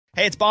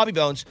Hey, it's Bobby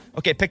Bones.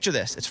 Okay, picture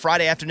this. It's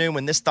Friday afternoon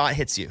when this thought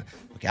hits you.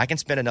 Okay, I can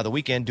spend another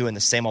weekend doing the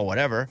same old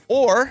whatever,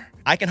 or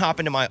I can hop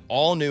into my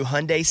all-new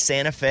Hyundai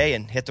Santa Fe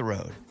and hit the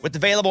road. With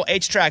available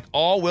H-Track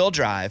all-wheel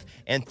drive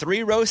and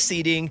 3-row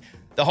seating,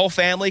 the whole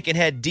family can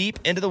head deep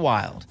into the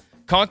wild.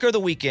 Conquer the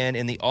weekend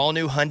in the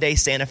all-new Hyundai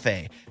Santa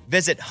Fe.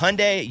 Visit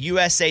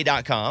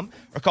HyundaiUSA.com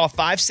or call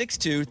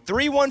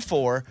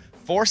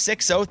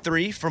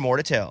 562-314-4603 for more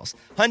details.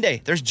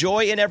 Hyundai, there's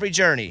joy in every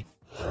journey.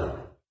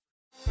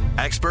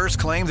 Experts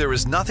claim there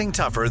is nothing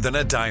tougher than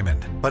a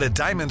diamond. But at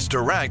Diamonds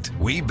Direct,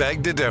 we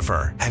beg to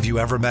differ. Have you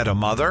ever met a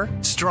mother?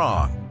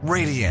 Strong,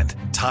 radiant,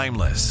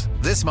 timeless.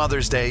 This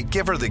Mother's Day,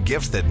 give her the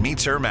gift that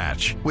meets her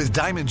match. With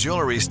diamond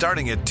jewelry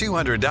starting at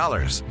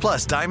 $200.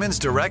 Plus Diamonds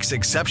Direct's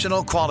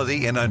exceptional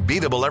quality and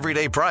unbeatable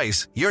everyday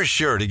price, you're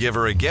sure to give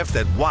her a gift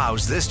that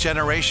wows this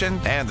generation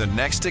and the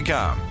next to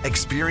come.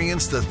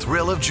 Experience the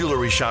thrill of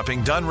jewelry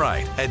shopping done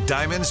right at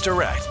Diamonds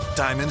Direct.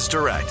 Diamonds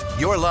Direct.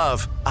 Your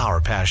love, our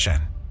passion.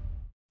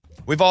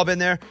 We've all been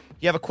there.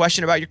 You have a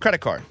question about your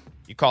credit card.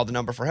 You call the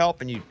number for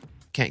help and you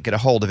can't get a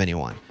hold of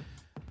anyone.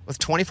 With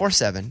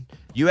 24/7,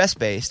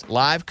 U.S.-based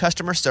live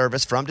customer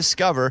service from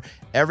Discover,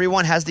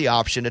 everyone has the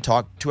option to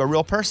talk to a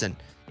real person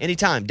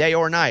anytime, day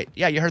or night.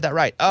 Yeah, you heard that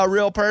right. A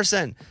real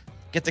person.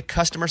 Get the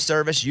customer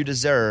service you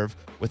deserve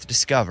with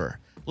Discover.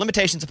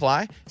 Limitations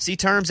apply. See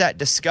terms at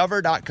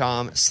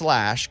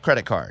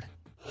discover.com/credit card.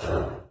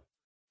 Here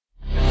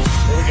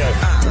we go.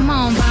 Come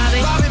on,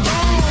 Bobby.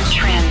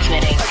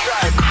 Transmitting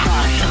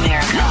across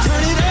America.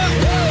 Turn it up.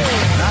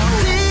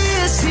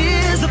 This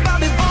is the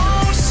Bobby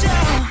Bones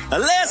Show.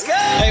 Let's go.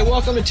 Hey,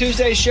 welcome to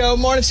Tuesday's show.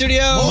 Morning,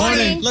 studio.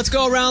 Morning. Let's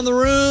go around the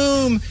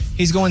room.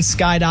 He's going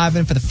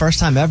skydiving for the first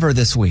time ever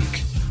this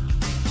week.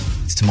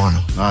 It's tomorrow.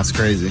 Oh, that's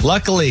crazy.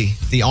 Luckily,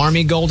 the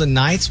Army Golden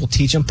Knights will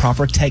teach him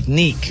proper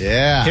technique.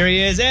 Yeah. Here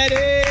he is,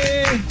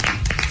 Eddie.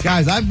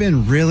 Guys, I've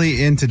been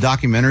really into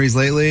documentaries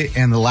lately,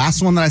 and the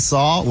last one that I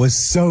saw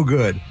was so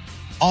good.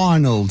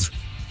 Arnold.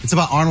 It's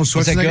about Arnold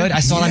Schwarzenegger. Is it good? I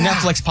saw it on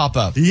Netflix pop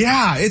up.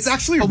 Yeah, it's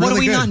actually But really what do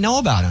we good. not know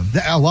about him?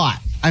 A lot.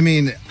 I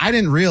mean, I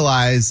didn't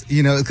realize,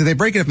 because they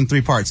break it up in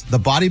 3 parts. The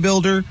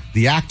bodybuilder,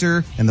 the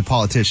actor, and the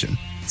politician.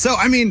 So,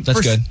 I mean, That's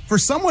good. For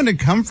someone to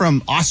come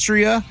from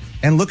Austria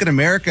and look at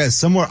America as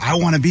somewhere I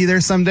want to be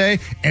there someday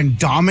and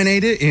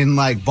dominate it in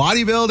like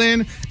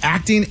bodybuilding,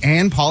 acting,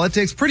 and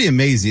politics, pretty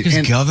amazing. He's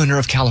And- governor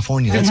of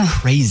California. That's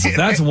crazy.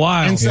 That's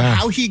wild. And so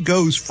how he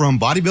goes from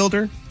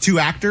bodybuilder to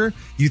actor,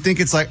 you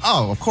think it's like,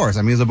 oh, of course.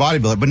 I mean, he's a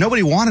bodybuilder, but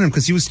nobody wanted him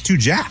because he was too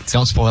jacked.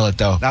 Don't spoil it,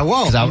 though. I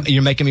won't. 'Cause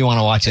you're making me want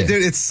to watch it.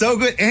 Dude, it's so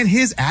good. And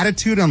his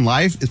attitude on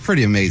life is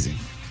pretty amazing.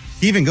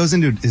 He even goes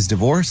into his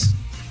divorce.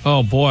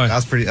 Oh, boy.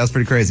 That's pretty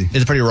crazy.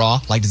 Is it pretty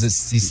raw? Like, does it...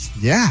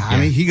 Yeah, I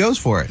mean, he goes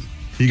for it.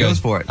 He goes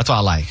for it. That's what I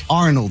like.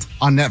 Arnold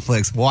on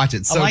Netflix. Watch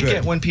it. So I like good.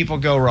 it when people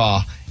go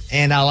raw.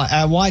 And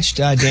I watched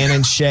Dan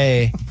and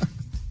Shay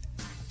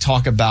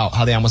talk about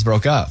how they almost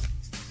broke up.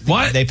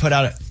 What? They put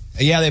out a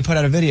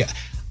video.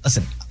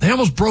 Listen, They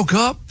almost broke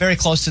up? very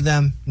close to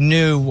them,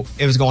 knew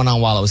it was going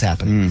on while it was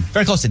happening.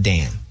 Very close to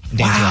Dan.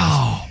 Dan's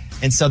Wow. wife.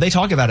 And so they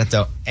talk about it,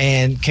 though.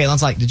 And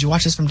Kaylin's like, did you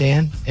watch this from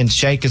Dan? And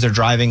Shay, because they're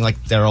driving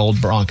like their old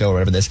Bronco or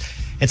whatever this.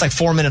 It's like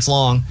 4 minutes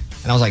long.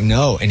 And I was like,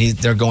 no. And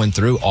they're going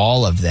through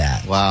all of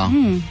that. Wow.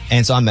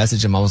 And so I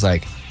messaged him. I was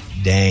like,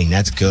 dang,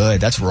 that's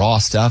good. That's raw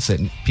stuff that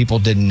people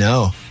didn't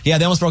know. Yeah,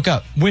 they almost broke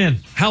up.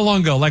 When? How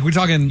long ago? Like, we're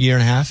talking... Year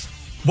and a half.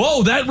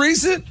 Whoa, that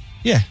recent?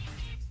 Yeah.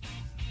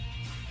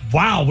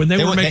 Wow, when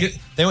they were making...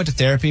 They went to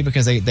therapy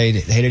because they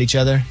hated each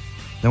other.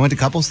 They went to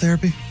couples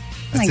therapy?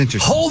 That's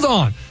interesting. Hold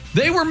on.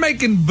 They were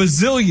making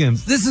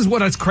bazillions. This is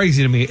what's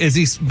crazy to me, is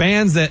these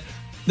bands that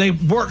they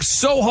work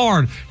so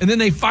hard, and then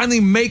they finally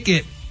make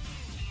it,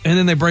 and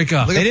then they break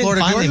up. Look They at didn't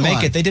Florida finally Georgia make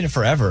Line. it. They did it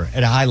forever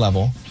at a high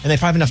level. And they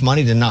probably have enough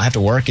money to not have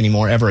to work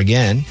anymore ever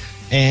again.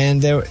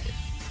 And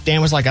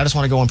Dan was like, I just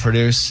want to go and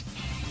produce.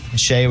 And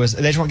Shay they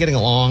just weren't getting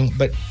along,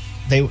 but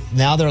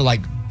now they're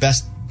like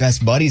best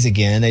buddies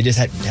again. They just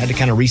had to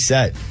kind of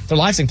reset. Their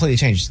lives completely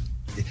changed.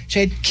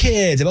 Shay had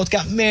kids. They both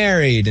got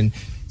married. And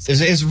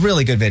it's a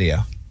really good video.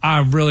 I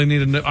really need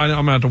to know. I'm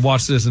going to have to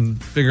watch this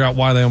and figure out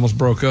why they almost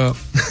broke up.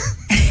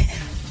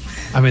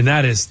 I mean,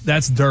 that's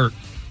dirt.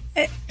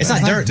 It's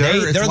not dirt.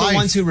 It's They're life. the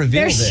ones who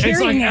revealed They're it. It's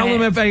like Hearing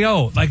it.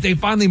 LMFAO. Like, they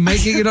finally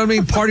make it, you know what I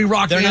mean? Party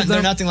rock They're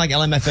anthem. nothing like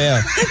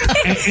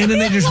LMFAO. And then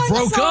they just One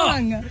broke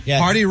song. up. Yeah.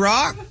 Party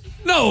Rock?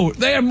 No,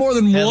 they had more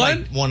than They had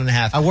one. like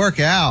 1.5. I work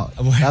out.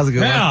 That was a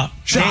good Yeah.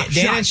 one.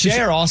 Dan and Shay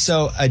are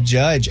also a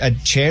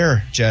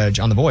chair judge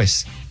on The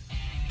Voice.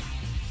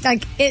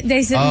 Like,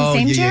 they sit in the Oh,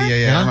 same yeah, chair?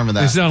 yeah. I remember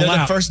They that. sit on They're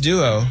lap. the first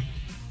duo.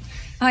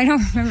 I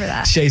don't remember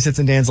that. Shay sits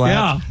in Dan's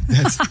lap.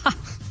 Yeah. That's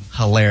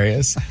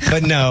hilarious.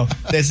 But no,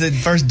 that's the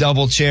first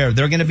double chair.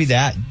 They're going to be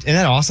that. Isn't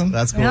that awesome?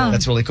 That's cool. Yeah.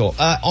 That's really cool.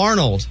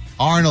 Arnold,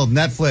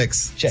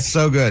 Netflix. Check.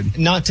 So good.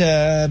 not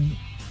to,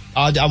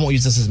 I won't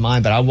use this as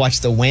mine, but I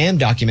watched the Wham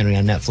documentary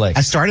on Netflix.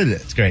 I started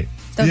it. It's great.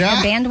 The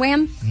Yeah. band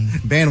Wham?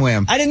 Band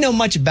Wham. I didn't know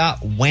much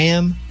about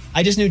Wham.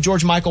 I just knew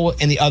George Michael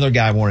and the other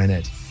guy were in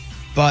it.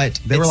 But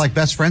They were like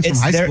best friends from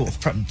high school.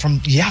 From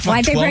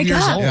Why'd they 12 break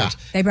years up? old. Yeah.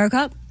 They broke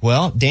up?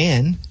 Well,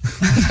 Dan.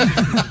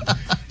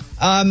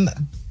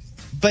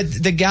 But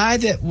the guy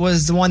that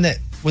was the one that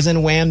was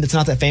in Wham that's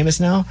not that famous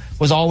now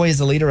was always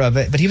the leader of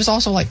it. But he was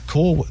also like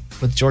cool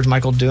with George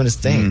Michael doing his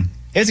thing.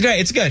 It's great.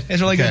 It's good.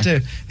 It's really good too.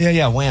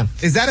 Yeah, Wham.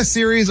 Is that a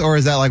series or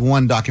is that like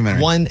one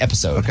documentary? One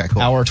episode. Okay,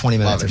 cool. Hour, 20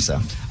 minutes Love or it. so.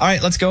 All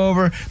right, let's go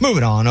over.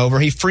 Moving on over.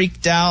 He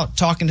freaked out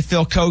talking to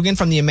Phil Kogan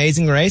from The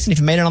Amazing Race. And if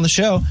he made it on the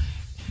show,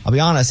 I'll be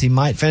honest, he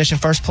might finish in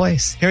first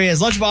place. Here he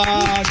is,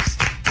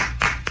 Lunchbox.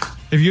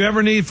 If you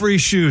ever need free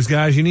shoes,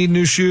 guys, you need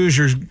new shoes,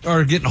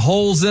 you're getting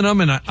holes in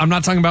them, and I'm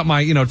not talking about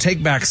my,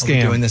 take back scam. Are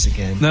we doing this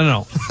again?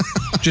 No.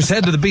 Just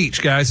head to the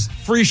beach, guys.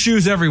 Free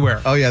shoes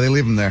everywhere. Oh, yeah, they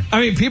leave them there. I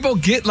mean, people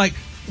get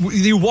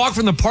you walk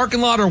from the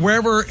parking lot or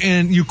wherever,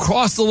 and you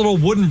cross the little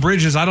wooden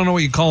bridges. I don't know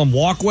what you call them,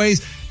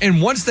 walkways.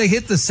 And once they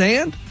hit the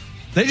sand,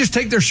 they just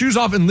take their shoes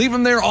off and leave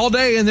them there all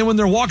day. And then when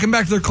they're walking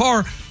back to their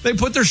car, they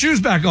put their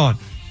shoes back on.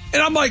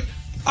 And I'm like,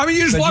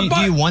 you just walk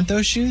by. Do you want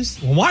those shoes?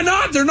 Well, why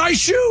not? They're nice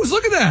shoes.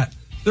 Look at that.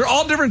 They're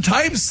all different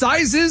types,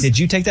 sizes. Did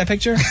you take that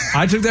picture?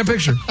 I took that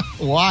picture.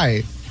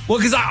 Why? Well,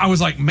 because I was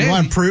like, man. You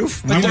want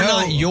proof? But they're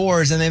not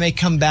yours, and they may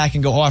come back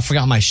and go, I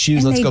forgot my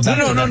shoes. And Let's they go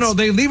back. No.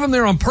 They leave them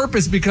there on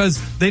purpose because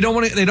they don't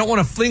want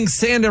to fling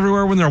sand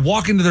everywhere when they're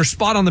walking to their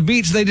spot on the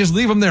beach. They just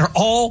leave them there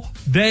all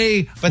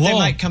day But long. they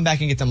might come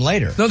back and get them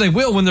later. No, they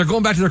will when they're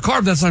going back to their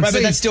car. That's what I'm Right,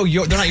 saying. but that's still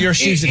they're not your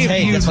shoes to If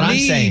take. you That's what I'm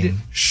need saying.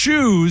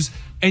 shoes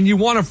and you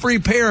want a free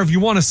pair, if you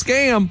want to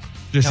scam,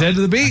 just head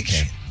to the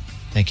beach. Okay.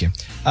 Thank you.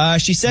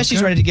 She says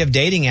she's ready to give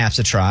dating apps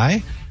a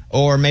try,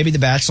 or maybe The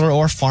Bachelor,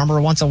 or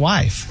Farmer Wants a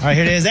Wife. All right,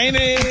 here it is,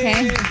 Amy.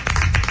 Okay.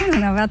 I don't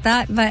know about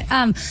that, but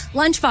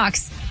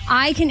Lunchbox,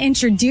 I can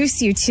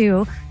introduce you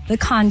to the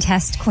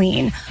contest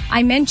queen.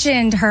 I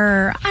mentioned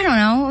her, I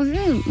don't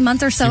know, a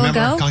month or so Remember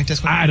ago.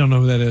 Contest Queen? I don't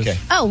know who that is. Okay.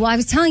 Oh, well, I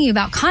was telling you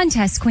about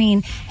Contest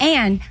Queen,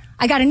 and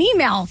I got an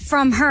email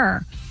from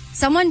her.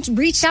 Someone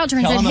reached out to her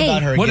and Tell said, him hey,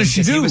 about her What again, does she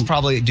 'cause He do? was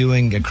probably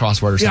doing a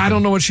crossword or something. Yeah, I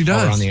don't know what she while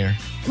does. we're on the air.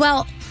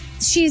 well,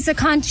 she's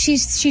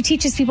she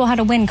teaches people how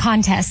to win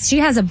contests. She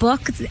has a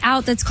book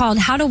out that's called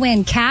How to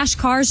Win Cash,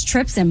 Cars,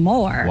 Trips, and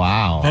More.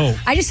 Wow. Oh,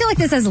 I just feel like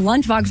this has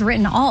Lunchbox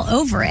written all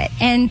over it.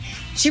 And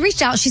she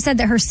reached out. She said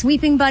that her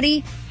sweeping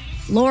buddy,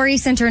 Lori,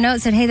 sent her a note,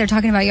 said, hey, they're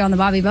talking about you on the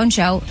Bobby Bone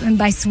Show. And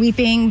by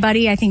sweeping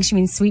buddy, I think she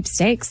means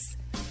sweepstakes.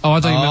 I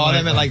thought you meant Oh,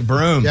 that meant like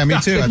broom. Yeah, me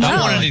too. I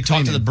wanted to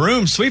talk to the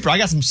broom sweeper. I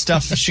got some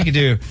stuff that she could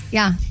do.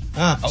 Yeah.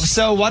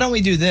 So why don't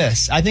we do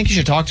this? I think you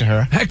should talk to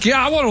her. heck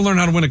yeah, I want to learn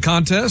how to win a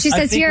contest. She I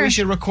says think here, we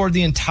should record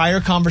the entire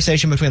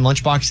conversation between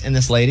Lunchbox and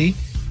this lady,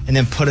 and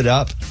then put it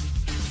up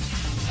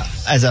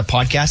as a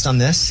podcast on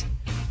this.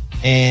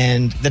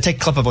 And they'll take a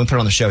clip of it and put it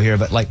on the show here.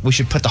 But we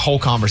should put the whole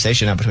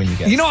conversation up between you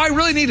guys. I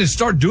really need to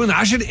start doing that.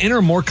 I should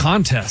enter more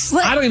contests.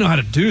 What? I don't even know how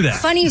to do that.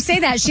 funny you say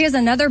that. She has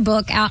another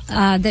book out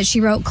that she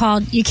wrote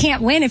called You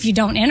Can't Win If You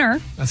Don't Enter.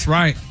 That's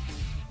right.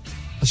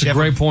 That's She a have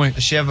great point.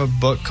 Does she have a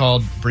book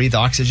called Breathe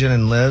Oxygen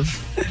and Live?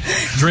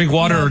 Drink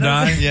water or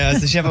die. Yeah.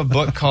 Does she have a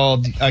book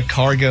called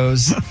Car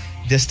Goes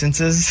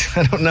Distances?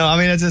 I don't know. I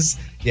mean, it's just,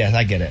 yeah,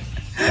 I get it.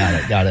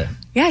 Got it.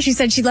 Yeah, she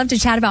said she'd love to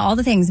chat about all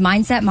the things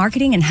mindset,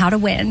 marketing, and how to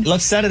win.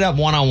 Let's set it up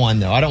one-on-one,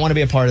 though. I don't want to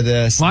be a part of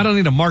this. Well, I don't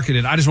need to market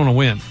it. I just want to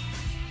win.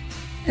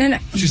 And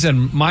She said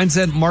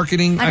mindset,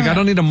 marketing. I don't I know.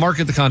 don't need to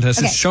market the contest.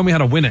 Okay. Just show me how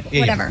to win it. Yeah.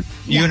 whatever.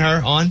 You and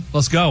her on?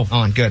 Let's go.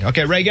 On. Good.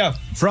 Okay, Ray, go.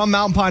 From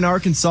Mountain Pine,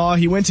 Arkansas,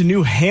 he went to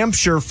New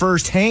Hampshire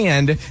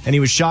firsthand, and he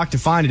was shocked to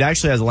find it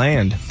actually has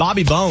land.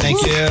 Bobby Bones.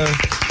 Thank you.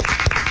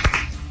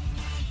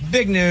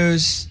 Big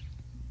news.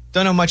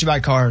 Don't know much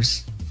about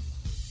cars.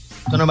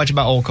 Don't know much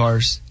about old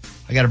cars.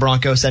 I got a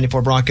Bronco,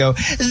 74 Bronco.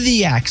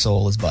 The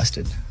axle is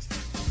busted.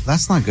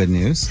 That's not good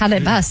news. How'd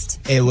it bust?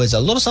 It was a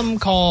little something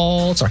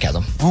called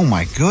sarcasm. Oh,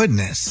 my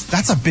goodness.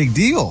 That's a big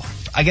deal.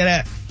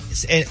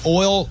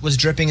 Oil was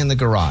dripping in the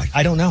garage.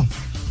 I don't know.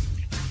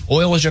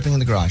 Oil was dripping in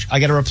the garage. I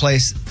got to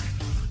replace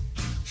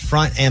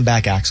front and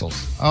back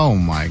axles. Oh,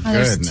 my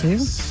there's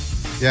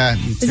goodness. Yeah.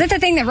 Is that the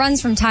thing that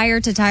runs from tire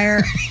to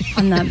tire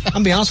on the? I'm going to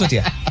be honest with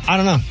you. I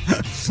don't know.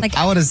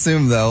 I would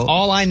assume, though.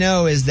 All I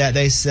know is that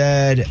they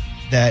said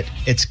that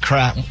it's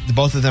crap.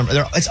 Both of them,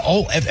 it's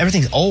old.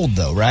 Everything's old,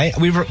 though, right?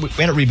 We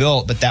had it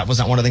rebuilt, but that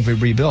wasn't one of the things we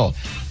rebuilt.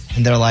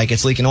 And they're like,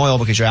 it's leaking oil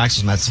because your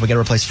axle's messed, so we got to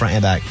replace front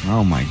and back.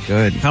 Oh, my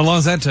goodness. How long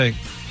does that take?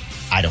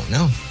 I don't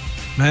know.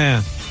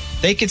 Man.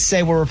 They could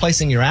say we're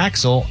replacing your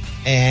axle,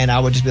 and I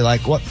would just be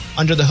like, what,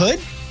 under the hood?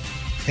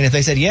 And if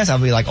they said yes, I'd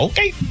be like,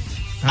 okay.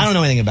 I don't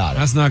know anything about it.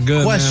 That's not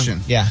good. Question.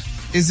 Man. Yeah.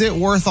 Is it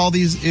worth all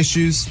these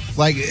issues?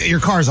 Like, your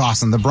car's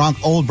awesome. The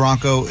old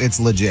Bronco, it's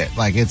legit.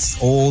 Like, it's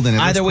old and it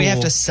Either looks we cool.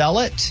 have to sell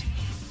it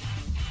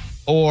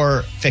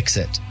or fix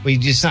it. We're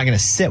just not going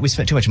to sit. We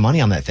spent too much money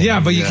on that thing.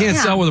 Yeah, but you can't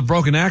Yeah. sell with a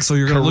broken axle.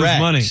 You're going to lose Correct.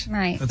 money.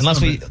 Right. That's Unless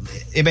not we,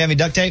 anybody have any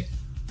duct tape?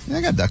 Yeah,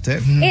 I got duct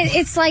tape.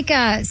 It's like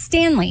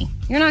Stanley.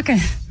 You're not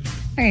gonna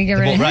get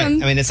rid of Right.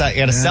 him. I mean, it's like,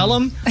 you got to sell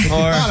them or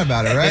Thought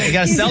about it, right? you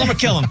got to sell them or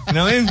kill them. You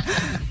know what I mean?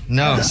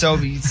 No.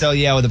 So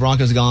yeah, well, the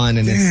Bronco's gone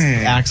and its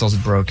axle's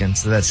broken.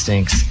 So that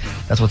stinks.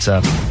 That's what's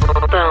up.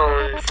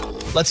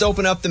 Bones. Let's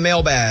open up the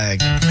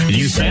mailbag.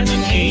 You send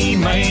an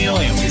email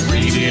and we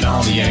read it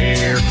on the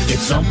air.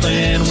 It's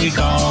something we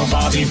call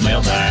Bobby's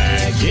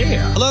mailbag.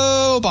 Yeah.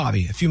 Hello,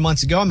 Bobby. A few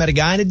months ago, I met a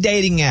guy in a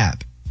dating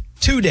app.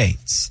 2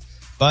 dates.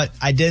 But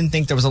I didn't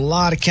think there was a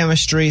lot of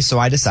chemistry, so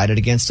I decided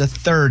against a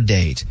third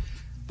date.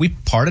 We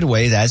parted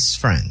ways as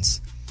friends.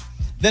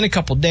 Then a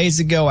couple days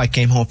ago, I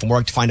came home from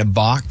work to find a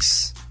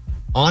box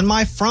on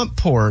my front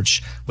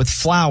porch with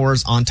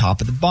flowers on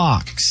top of the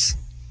box.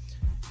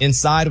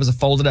 Inside was a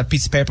folded up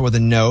piece of paper with a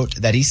note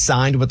that he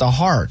signed with a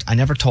heart. I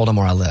never told him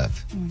where I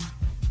live.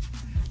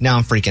 Now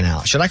I'm freaking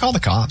out. Should I call the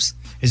cops?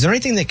 Is there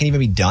anything that can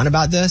even be done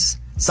about this?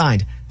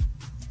 Signed,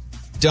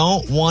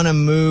 don't want to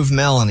move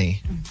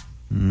Melanie.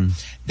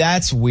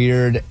 That's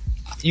weird.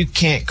 You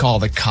can't call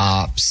the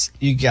cops.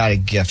 You got a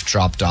gift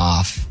dropped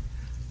off.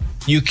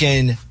 You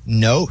can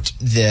note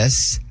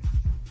this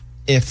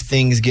if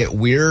things get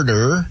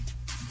weirder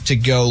to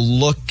go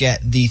look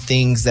at the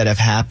things that have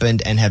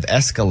happened and have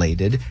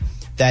escalated.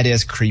 That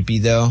is creepy,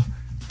 though.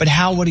 But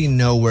how would he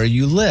know where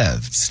you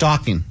lived?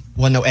 Stalking.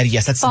 Well, no, Eddie,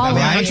 yes, that's... Follow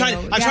I'm you.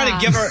 trying to Yeah.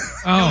 give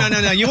her...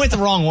 No, you went the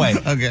wrong way.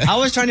 Okay. I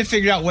was trying to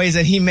figure out ways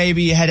that he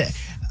maybe had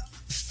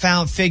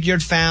found,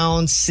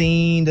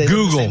 seen the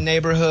Google. same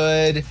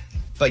neighborhood.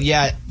 But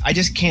yeah, I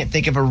just can't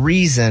think of a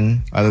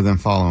reason. Other than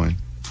following.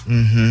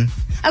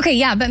 Okay,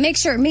 yeah, but make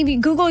sure, maybe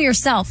Google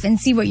yourself and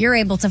see what you're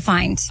able to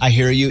find. I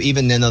hear you.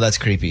 Even then, though, that's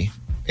creepy.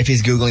 If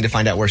he's Googling to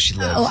find out where she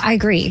lives. Oh, I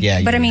agree.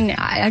 Yeah, but you I mean,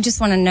 I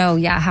just want to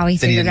know, how he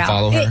That he figured didn't out.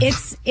 follow her?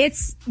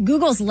 It's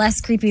Google's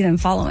less creepy than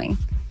following.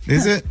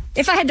 Is it?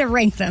 If I had to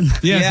rank them.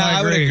 Yes, yeah,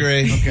 I would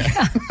agree.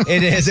 Okay.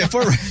 It is. If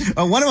we're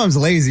One of them's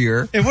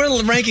lazier.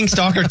 ranking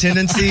stalker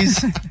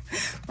tendencies,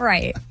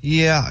 Right.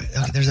 yeah.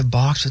 Okay, there's a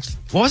box with.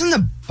 What was in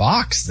the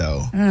box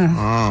though?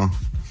 Oh.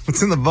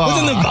 What's in the box?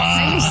 What's in the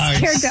box? I'm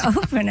scared to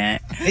open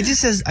it. It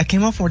just says I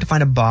came home from work to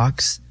find a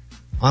box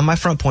on my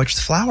front porch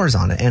with flowers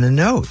on it and a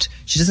note.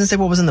 She doesn't say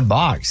what was in the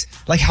box.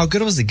 Like, how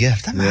good was the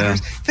gift? That matters.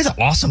 If it's an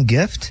awesome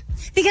gift.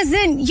 Because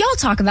then y'all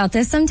talk about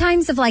this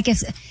sometimes of like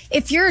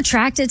if you're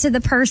attracted to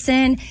the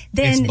person,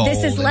 then It's bold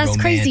this is and less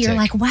crazy. You're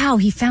like, romantic. wow,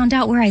 he found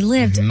out where I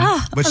lived.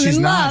 Oh, But I'm she's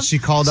in not. love. She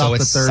called So out the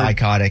it's third.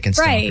 psychotic and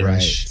Right.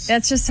 stalkerish.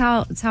 That's just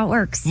how it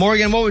works.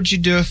 Morgan, what would you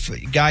do if a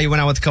guy you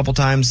went out with a couple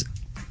times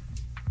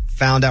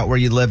found out where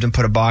you lived and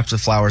put a box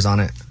with flowers on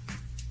it?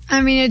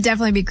 I mean, it'd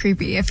definitely be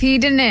creepy. If he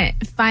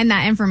didn't find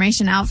that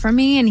information out for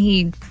me and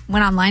he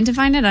went online to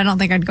find it, I don't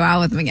think I'd go out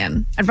with him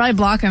again. I'd probably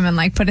block him and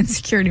like put in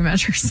security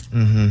measures.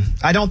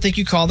 I don't think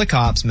you call the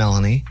cops,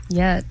 Melanie,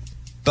 Yet.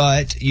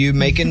 but you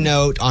make a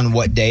note on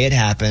what day it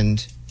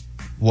happened,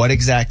 what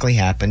exactly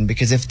happened,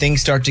 because if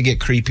things start to get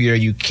creepier,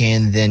 you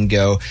can then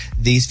go,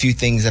 these few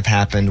things have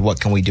happened, what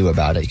can we do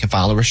about it? You can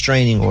file a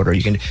restraining order,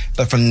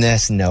 but from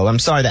this, no, I'm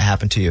sorry that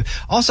happened to you.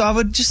 Also, I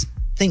would just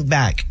think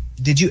back,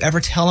 did you ever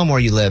tell him where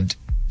you lived?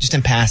 Just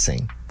in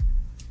passing.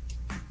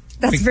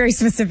 That's very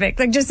specific.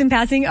 Like just in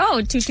passing,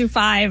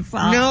 225.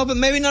 No, but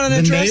maybe not an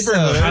address.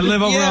 neighborhood. though. I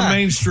live over Yeah. on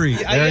Main Street.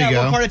 There you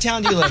go. What part of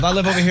town do you live? I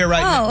live over here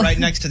right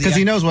next to the... Because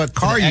he knows what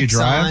car to the you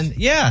drive. Exxon.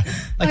 Yeah.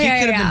 Like you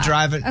could have been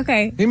driving...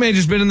 Okay. He may have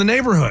just been in the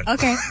neighborhood.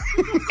 Okay.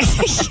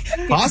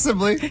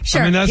 Possibly.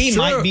 Sure. I mean, that's He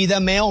true. might be the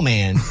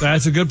mailman.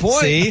 That's a good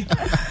point. See?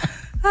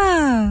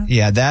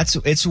 Yeah,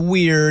 it's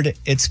weird.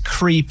 It's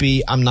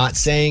creepy. I'm not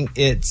saying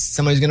it's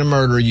somebody's going to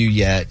murder you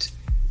yet.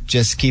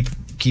 Just keep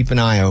an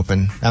eye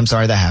open. I'm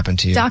sorry that happened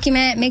to you.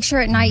 Document. Make sure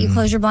at night you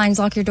close your blinds,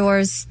 lock your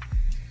doors.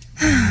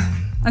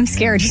 I'm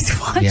scared he's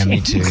watching. Yeah, me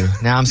too.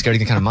 Now I'm scared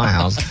to come to my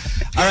house.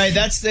 All right,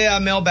 that's the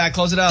mailbag.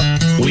 Close it up.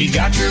 We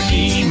got your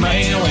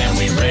email and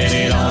we read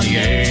it on the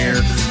air.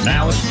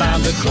 Now it's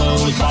time to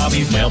close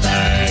Bobby's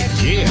mailbag.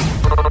 Yeah.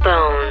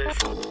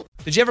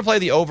 Did you ever play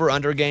the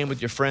over-under game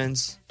with your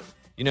friends?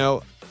 You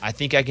know, I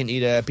think I can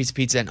eat a piece of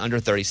pizza in under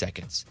 30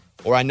 seconds.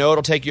 Or I know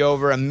it'll take you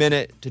over a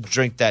minute to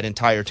drink that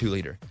entire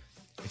 2-liter.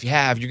 If you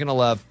have, you're going to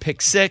love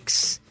Pick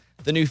 6,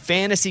 the new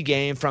fantasy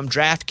game from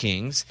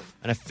DraftKings,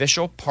 an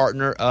official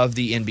partner of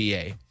the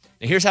NBA.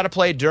 Now, here's how to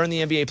play during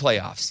the NBA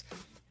playoffs.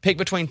 Pick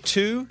between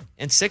 2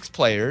 and 6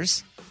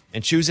 players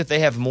and choose if they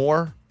have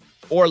more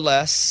or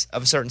less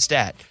of a certain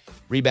stat.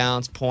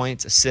 Rebounds,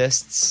 points,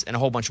 assists, and a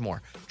whole bunch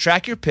more.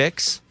 Track your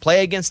picks,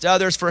 play against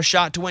others for a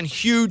shot to win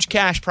huge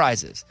cash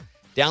prizes.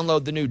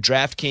 Download the new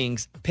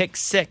DraftKings Pick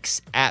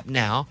 6 app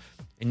now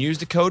and use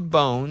the code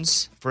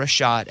BONES for a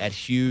shot at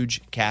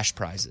huge cash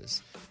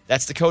prizes.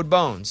 That's the code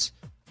BONES.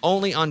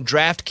 Only on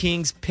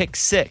DraftKings Pick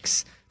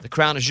 6. The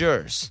crown is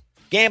yours.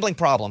 Gambling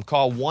problem?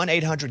 Call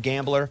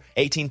 1-800-GAMBLER.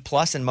 18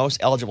 plus in most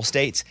eligible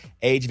states.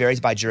 Age varies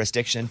by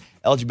jurisdiction.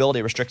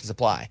 Eligibility restrictions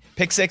apply.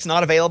 Pick 6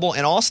 not available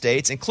in all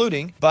states,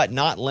 including but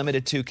not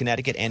limited to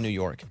Connecticut and New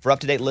York. For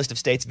up-to-date list of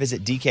states,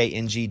 visit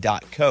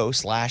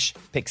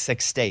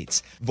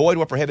dkng.co/pick6states. Void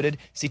where prohibited.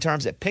 See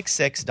terms at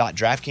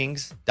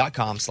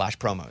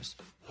pick6.draftkings.com/promos.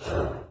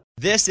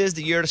 This is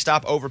the year to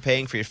stop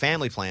overpaying for your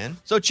family plan.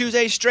 So choose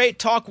a Straight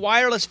Talk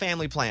Wireless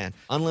family plan.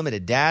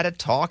 Unlimited data,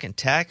 talk, and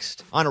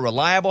text on a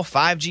reliable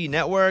 5G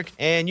network.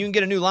 And you can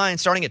get a new line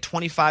starting at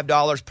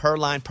 $25 per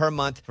line per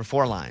month for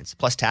 4 lines,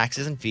 plus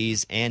taxes and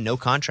fees and no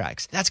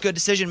contracts. That's good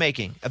decision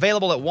making.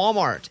 Available at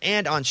Walmart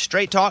and on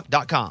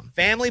straighttalk.com.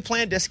 Family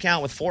plan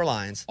discount with 4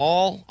 lines,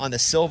 all on the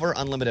Silver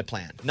Unlimited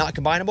plan. Not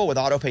combinable with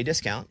auto pay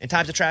discount. In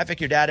times of traffic,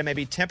 your data may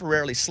be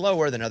temporarily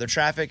slower than other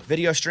traffic.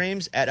 Video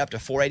streams at up to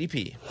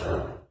 480p.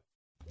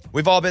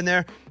 We've all been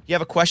there. You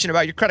have a question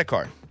about your credit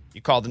card.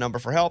 You call the number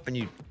for help and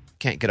you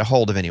can't get a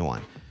hold of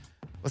anyone.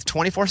 With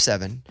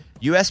 24/7,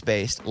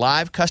 U.S.-based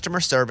live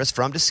customer service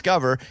from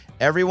Discover,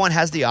 everyone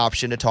has the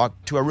option to talk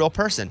to a real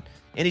person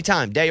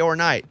anytime, day or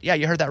night. Yeah,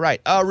 you heard that right.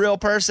 A real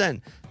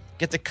person.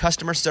 Get the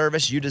customer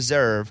service you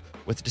deserve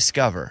with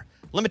Discover.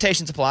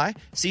 Limitations apply.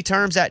 See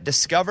terms at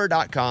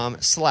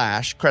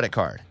discover.com/credit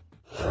card.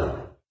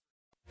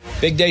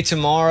 Big day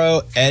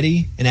tomorrow.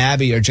 Eddie and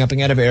Abby are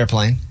jumping out of an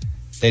airplane.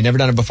 They'd never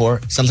done it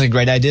before. Sounds like a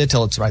great idea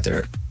till it's right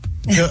there.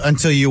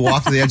 Until you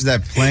walk to the edge of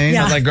that plane?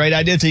 Sounds like a great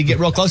idea till you get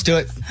real close to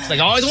it. It's like,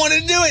 I always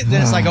wanted to do it.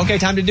 Then it's like, okay,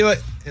 time to do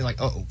it. You're like,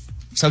 oh.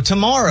 So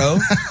tomorrow.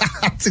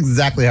 That's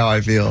exactly how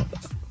I feel.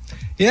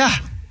 Yeah.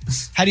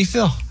 How do you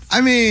feel? I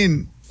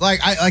mean,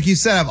 like you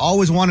said, I've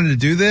always wanted to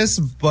do this,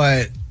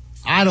 but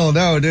I don't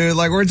know, dude.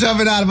 Like, we're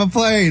jumping out of a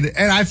plane.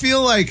 And I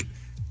feel like,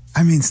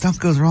 stuff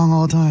goes wrong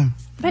all the time.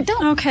 But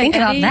don't think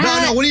about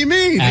that. No, what do you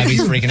mean?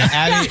 Abby's freaking out.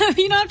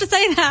 Abby, You don't have to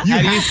say that.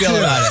 how do you feel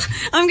about it?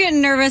 I'm getting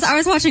nervous. I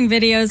was watching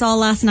videos all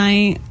last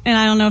night, and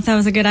I don't know if that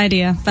was a good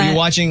idea. But Are you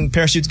watching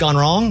Parachutes Gone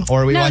Wrong?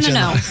 Or are we watching?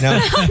 No,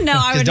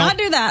 I would not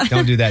do that.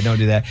 Don't do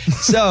that.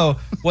 So,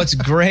 what's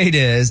great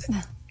is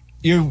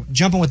you're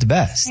jumping with the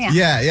best.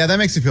 Yeah, that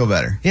makes you feel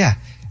better. Yeah.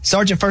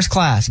 Sergeant First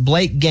Class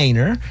Blake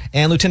Gaynor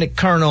and Lieutenant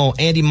Colonel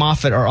Andy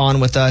Moffitt are on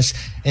with us.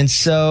 And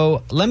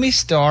so let me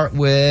start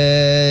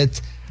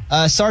with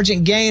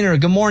Sergeant Gaynor.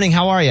 Good morning.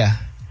 How are you?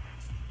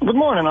 Good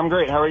morning. I'm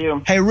great. How are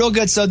you? Hey, real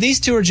good. So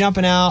these two are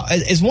jumping out.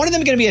 Is one of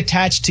them going to be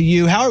attached to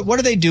you? What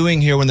are they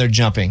doing here when they're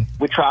jumping?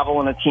 We travel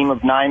in a team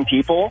of 9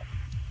 people.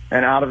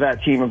 And out of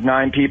that team of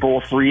 9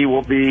 people, 3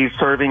 will be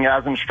serving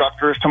as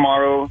instructors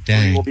tomorrow.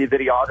 Dang. 3 will be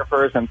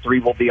videographers, and 3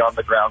 will be on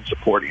the ground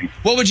supporting.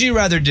 What would you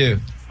rather do?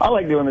 I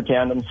like doing the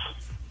tandems.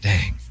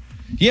 Dang.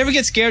 You ever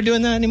get scared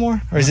doing that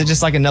anymore? Or is it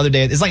just like another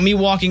day? It's like me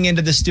walking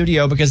into the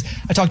studio because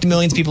I talk to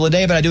millions of people a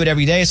day, but I do it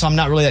every day, so I'm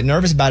not really that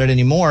nervous about it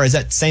anymore. Is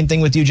that the same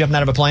thing with you jumping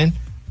out of a plane?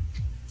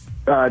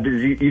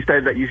 Did you say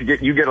that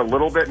you get a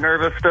little bit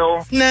nervous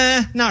still?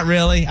 Nah, not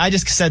really. I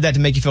just said that to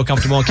make you feel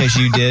comfortable in case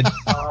you did.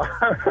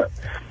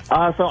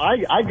 So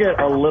I get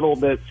a little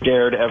bit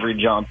scared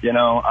every jump, you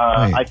know.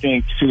 I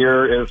think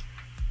fear is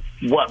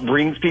what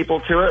brings people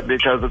to it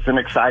because it's an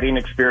exciting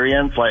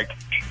experience. Like,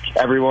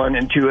 everyone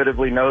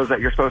intuitively knows that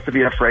you're supposed to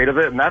be afraid of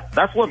it, and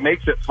that's what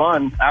makes it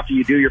fun after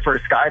you do your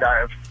first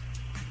skydive.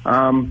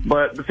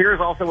 But the fear is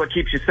also what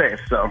keeps you safe.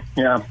 So,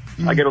 yeah,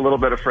 I get a little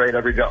bit afraid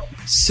every jump.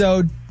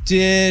 So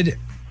did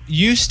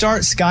you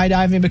start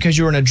skydiving because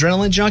you were an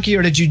adrenaline junkie,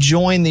 or did you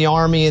join the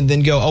Army and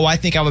then go, oh, I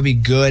think I would be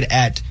good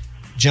at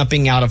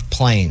jumping out of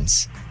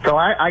planes? So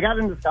I got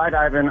into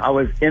skydiving. I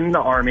was in the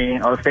Army.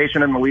 I was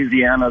stationed in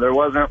Louisiana. There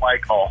wasn't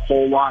like a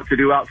whole lot to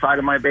do outside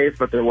of my base,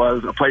 but there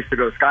was a place to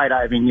go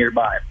skydiving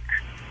nearby.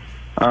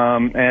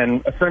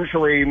 And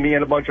essentially, me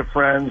and a bunch of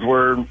friends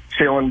were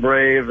feeling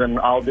brave, and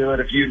I'll do it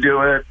if you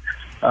do it.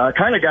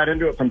 Kind of got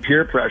into it from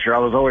peer pressure. I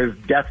was always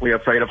deathly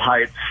afraid of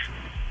heights.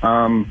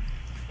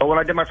 But when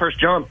I did my first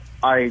jump,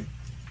 it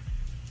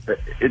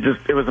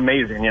was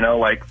amazing, you know.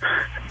 Like,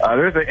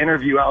 there's an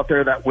interview out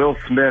there that Will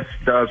Smith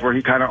does where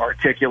he kind of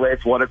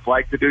articulates what it's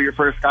like to do your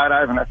first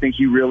skydive, and I think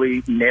he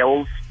really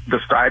nails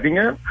describing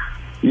it.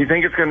 You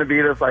think it's going to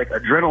be this like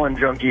adrenaline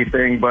junkie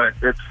thing, but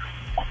it's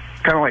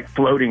kind of like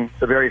floating.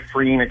 It's a very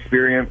freeing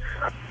experience.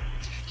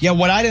 Yeah,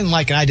 what I didn't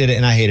like, and I did it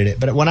and I hated it,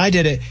 but when I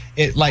did it,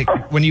 it like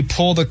when you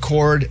pull the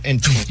cord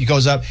and it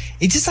goes up,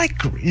 it's just like,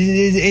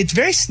 it's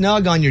very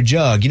snug on your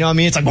jug. You know what I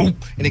mean? It's like,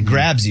 and it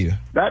grabs you.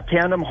 That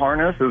tandem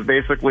harness is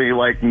basically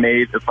like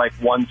made, it's like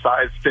one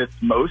size fits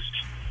most.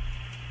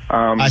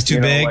 That's too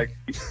big. Like,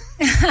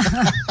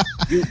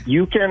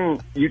 you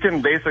can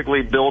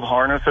basically build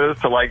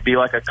harnesses to like be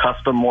like a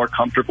custom, more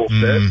comfortable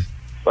fit.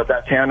 But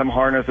that tandem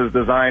harness is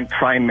designed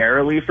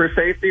primarily for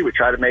safety. We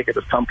try to make it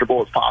as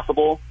comfortable as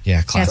possible. Yeah,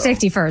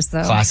 safety first,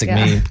 though. Classic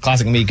me.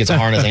 Classic me gets a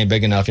harness, ain't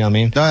big enough, you know what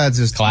I mean? No, that's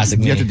just classic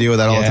me. You have to deal with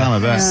that all the time, I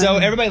bet. So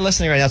everybody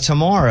listening right now,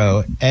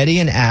 tomorrow, Eddie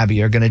and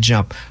Abby are going to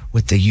jump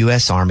with the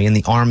U.S. Army and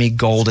the Army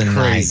Golden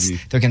Knights.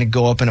 They're going to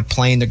go up in a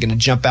plane. They're going to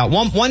jump out.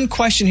 One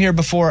question here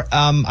before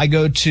I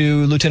go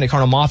to Lieutenant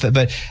Colonel Moffitt,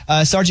 but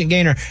Sergeant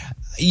Gaynor,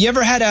 you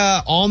ever had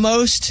a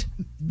almost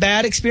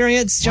bad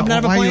experience jumping out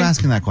of a plane? Why are you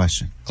asking that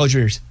question? Close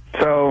your ears.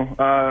 So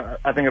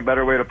I think a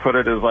better way to put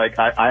it is like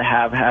I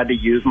have had to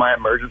use my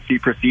emergency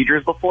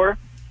procedures before.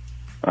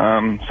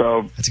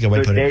 So that's a good way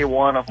to put it. Day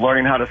one of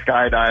learning how to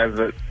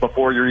skydive,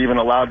 before you're even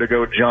allowed to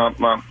go jump,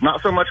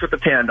 not so much with the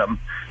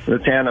tandem. The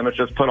tandem, it's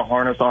just put a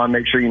harness on,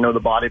 make sure you know the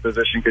body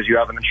position because you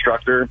have an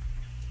instructor.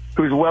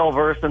 who's well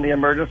versed in the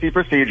emergency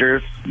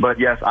procedures. But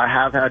yes, I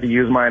have had to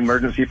use my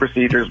emergency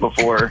procedures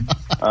before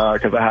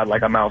because I had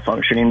like a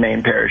malfunctioning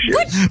main parachute.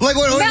 Like,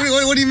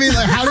 what do you mean?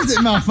 Like, how does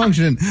it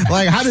malfunction?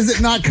 Like, how does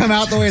it not come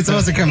out the way it's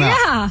supposed to come out?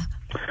 Yeah.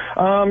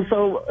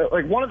 So,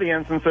 like, one of the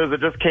instances, it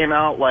just came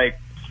out, like,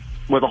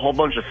 with a whole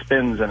bunch of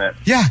spins in it.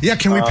 Yeah.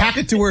 Can we pack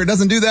it to where it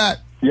doesn't do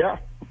that? Yeah.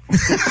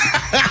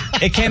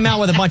 It came out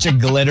with a bunch of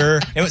glitter.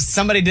 It was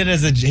somebody did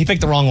it he picked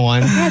the wrong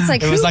one. Yeah, it's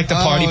like, it was like the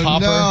party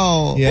popper.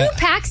 No. Yeah. Who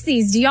packs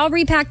these? Do y'all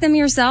repack them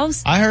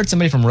yourselves? I heard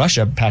somebody from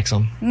Russia packs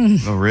them.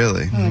 Oh,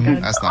 really?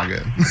 That's not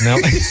good.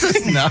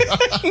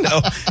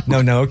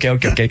 No.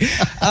 Okay.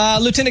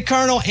 Lieutenant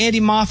Colonel Andy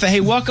Moffat. Hey,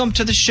 welcome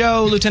to the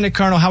show, Lieutenant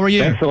Colonel. How are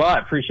you? Thanks a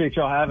lot. Appreciate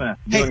y'all having us.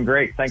 Doing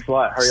great. Thanks a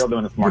lot. How are y'all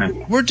doing this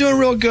morning? We're doing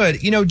real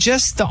good. You know,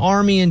 just the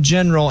Army in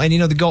general, and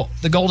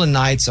the Golden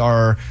Knights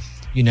are,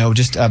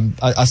 just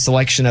a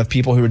selection of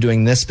people who are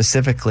doing this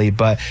specifically.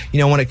 But,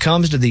 when it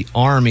comes to the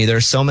Army,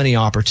 there's so many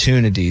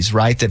opportunities,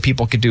 right? That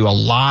people could do a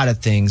lot of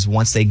things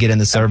once they get in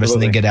the service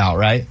and then get out,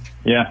 right?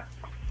 Yeah,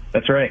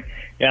 that's right.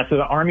 Yeah, so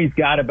the Army's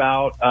got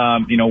about,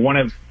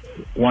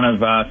 one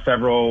of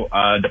several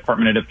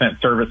Department of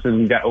Defense services.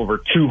 We've got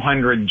over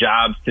 200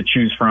 jobs to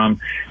choose from.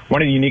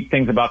 One of the unique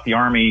things about the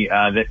Army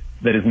that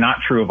is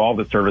not true of all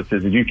the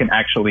services is you can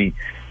actually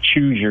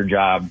choose your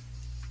job.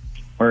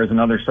 Whereas in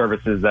other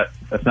services,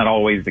 that's not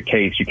always the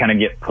case. You kind of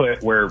get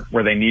put where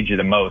they need you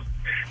the most.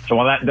 So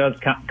while that does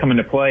come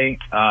into play,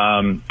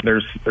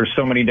 there's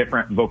so many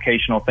different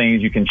vocational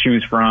things you can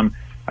choose from.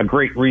 A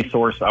great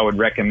resource I would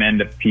recommend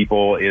to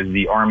people is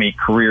the Army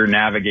Career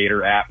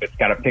Navigator app. It's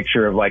got a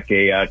picture of like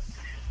a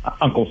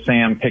Uncle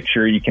Sam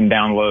picture you can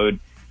download,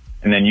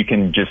 and then you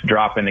can just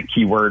drop in a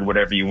keyword,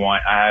 whatever you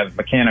want. I have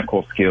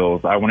mechanical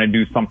skills. I want to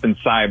do something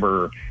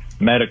cyber,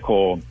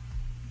 medical,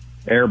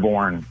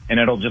 airborne, and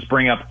it'll just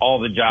bring up all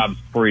the jobs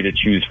for you to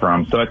choose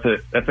from. So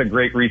that's a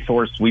great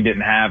resource we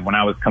didn't have when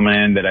I was coming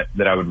in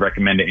that I would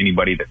recommend to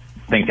anybody that's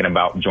thinking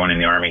about joining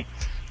the Army.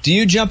 Do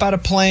you jump out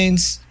of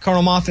planes,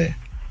 Colonel Moffat?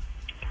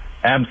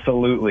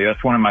 Absolutely.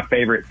 That's one of my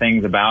favorite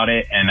things about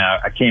it. And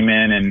I came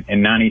in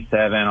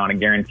 97 on a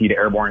guaranteed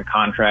airborne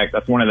contract.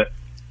 That's one of the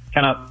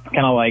kind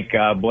of like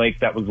Blake.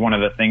 That was one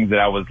of the things that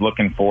I was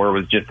looking for,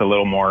 was just a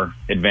little more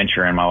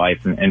adventure in my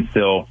life, and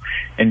still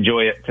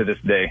enjoy it to this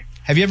day.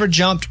 Have you ever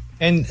jumped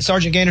and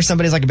Sergeant Gaynor,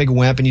 somebody's like a big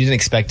wimp and you didn't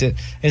expect it?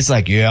 And it's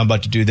like, yeah, I'm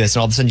about to do this.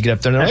 And all of a sudden you get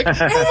up there and they're like, oh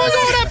my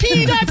God, I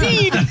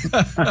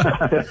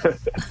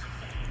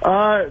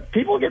peed.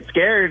 People get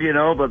scared,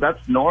 but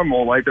that's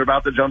normal. Like, they're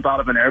about to jump out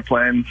of an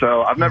airplane.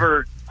 So I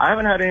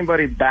haven't had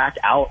anybody back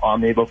out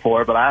on me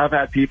before, but I have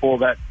had people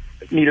that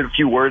needed a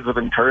few words of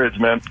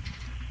encouragement.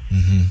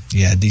 Mm-hmm.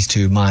 Yeah, these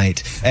two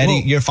might.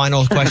 Eddie, your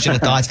final question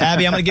and thoughts.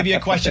 Abby, I'm going to give you a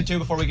question too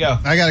before we go.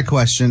 I got a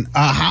question.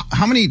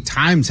 How many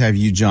times have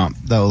you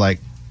jumped though? Like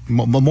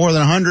more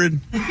than 100?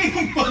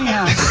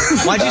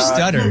 Why'd you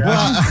stutter?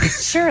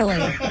 Surely.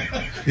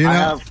 I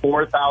have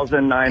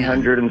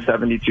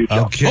 4,972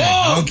 jumps.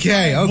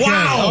 Okay.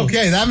 Wow.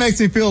 Okay. That makes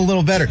me feel a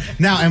little better.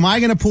 Now, am I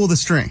going to pull the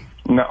string?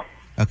 No.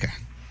 Okay.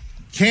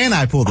 Can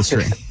I pull the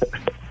string?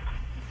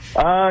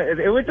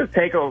 It would just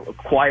take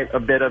quite a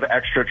bit of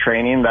extra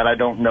training that I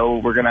don't know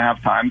we're going to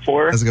have time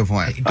for. That's a good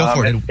point. Go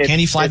for it. Can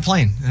you fly the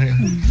plane?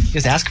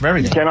 Just ask for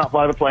everything. You cannot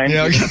fly the plane.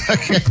 Yeah,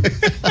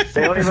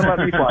 They don't even let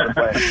me fly the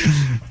plane.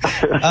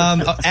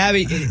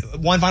 Abby,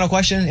 one final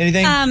question.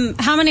 Anything?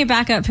 How many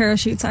backup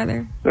parachutes are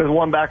there? There's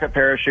one backup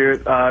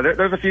parachute.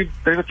 There's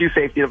a few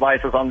safety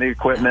devices on the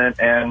equipment,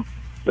 and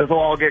this will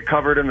all get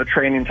covered in the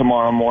training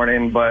tomorrow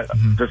morning. But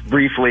just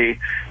briefly,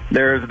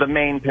 there's the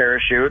main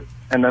parachute,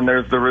 and then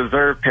there's the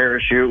reserve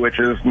parachute, which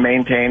is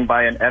maintained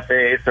by an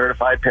FAA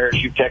certified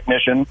parachute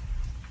technician.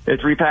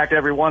 It's repacked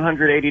every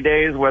 180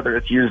 days, whether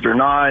it's used or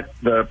not.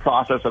 The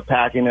process of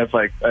packing is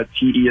like a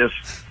tedious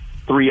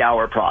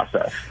 3-hour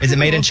process. Is it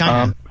made in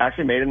China?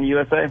 Actually made in the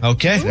USA.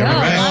 Okay. There we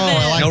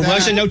go. No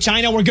Russia, no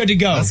China. We're good to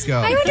go. Let's go.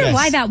 I wonder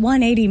why that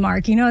 180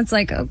 mark. It's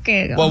like,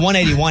 okay. Well,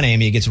 181,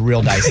 Amy, it gets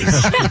real dicey.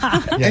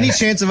 Yeah. Any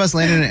chance of us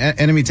landing in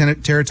enemy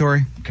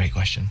territory? Great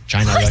question.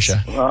 China,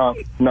 Russia.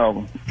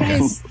 No.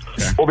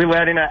 We'll be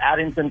landing at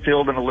Addington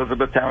Field in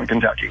Elizabethtown,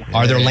 Kentucky.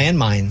 Are there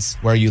landmines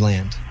where you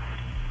land?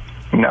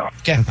 No.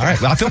 Okay. All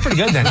right. Well, I feel pretty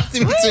good then.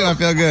 Me too. I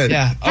feel good.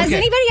 Yeah. Okay. Has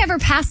anybody ever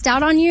passed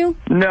out on you?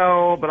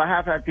 No, but I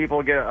have had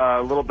people get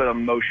a little bit of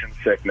motion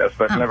sickness,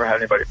 but I've never had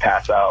anybody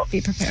pass out.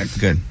 Be prepared.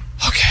 Good.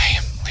 Okay.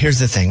 Here's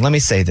the thing. Let me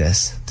say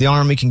this. The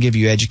Army can give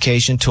you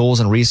education, tools,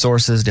 and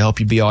resources to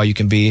help you be all you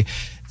can be.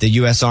 The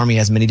U.S. Army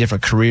has many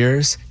different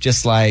careers,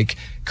 just like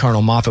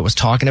Colonel Moffat was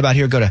talking about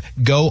here. Go to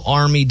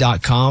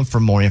goarmy.com for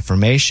more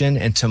information.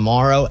 And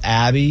tomorrow,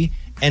 Abby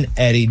and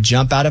Eddie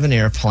jump out of an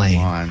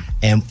airplane.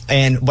 And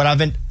what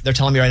they're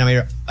telling me right now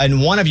here,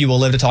 and one of you will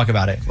live to talk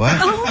about it. What?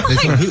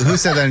 Who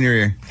said that in your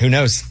ear? Who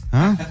knows?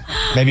 Huh?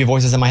 Maybe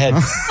voices in my head.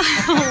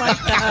 I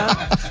like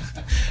that.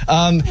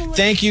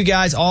 Thank you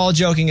guys. All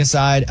joking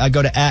aside,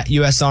 go to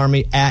 @US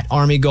Army,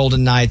 @Army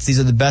Golden Knights. These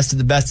are the best of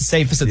the best, the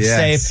safest of the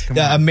safe,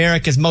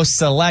 America's most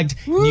select.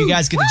 And you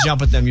guys get to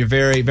jump with them. You're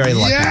very, very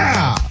lucky.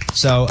 Yeah.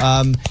 So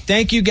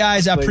thank you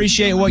guys. I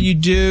appreciate what you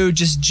do,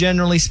 just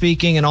generally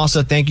speaking. And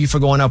also thank you for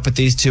going up with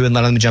these two and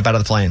letting them jump out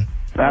of the plane.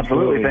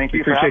 Absolutely. Thank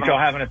you. Appreciate y'all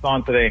having us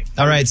on today.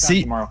 All right.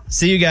 See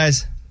you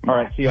guys. All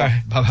right. See you.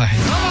 Bye-bye.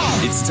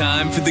 It's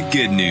time for the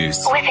good news.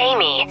 With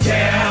Amy.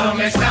 Tell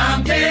me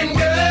something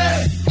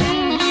good.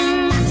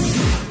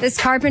 This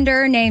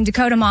carpenter named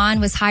Dakota Mon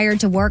was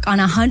hired to work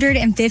on a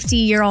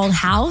 150-year-old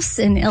house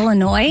in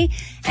Illinois.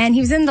 And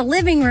he was in the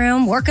living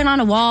room working on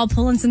a wall,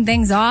 pulling some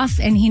things off.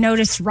 And he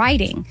noticed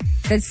writing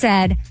that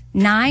said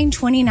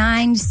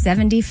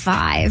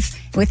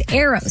 9/29/75 with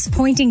arrows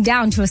pointing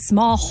down to a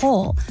small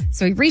hole.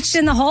 So he reached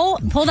in the hole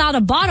and pulled out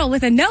a bottle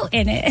with a note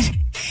in it.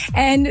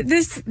 And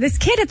this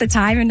kid at the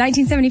time in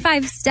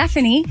 1975,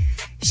 Stephanie,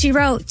 she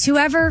wrote, "To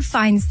whoever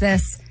finds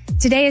this,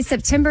 today is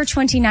September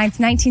 29th,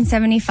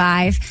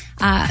 1975.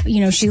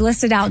 She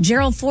listed out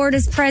Gerald Ford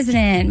as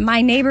president.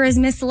 My neighbor is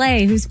Miss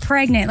Lay, who's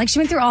pregnant." Like, she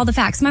went through all the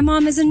facts. My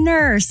mom is a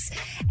nurse.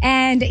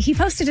 And he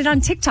posted it on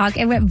TikTok.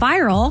 It went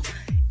viral.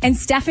 And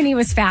Stephanie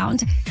was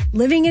found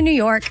living in New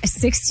York,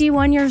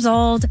 61 years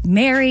old,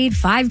 married,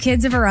 5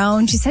 kids of her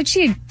own. She said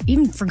she had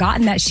even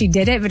forgotten that she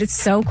did it, but it's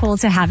so cool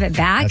to have it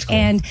back. Cool.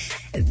 And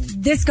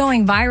this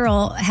going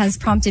viral has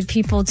prompted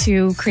people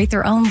to create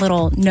their own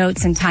little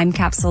notes and time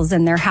capsules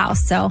in their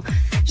house. So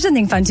there's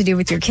something fun to do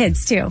with your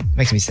kids, too.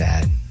 Makes me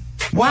sad.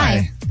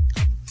 Why?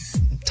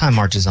 Time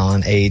marches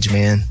on. Age,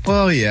 man.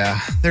 Well,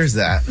 yeah, there's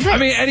that. I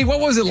mean, Eddie, what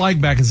was it like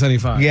back in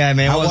 75? Yeah,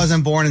 man. I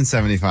wasn't born in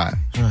 75.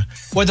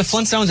 Were the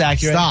Flintstones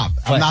accurate? Stop.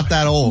 I'm not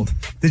that old.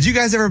 Did you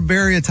guys ever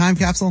bury a time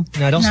capsule?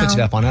 No, don't switch it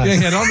up on us.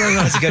 Yeah, don't.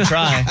 That's a good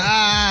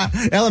try.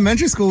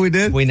 Elementary school we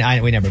did. We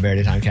never buried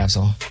a time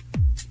capsule.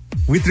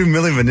 We threw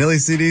Milli Vanilli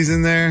CDs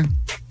in there.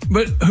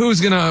 But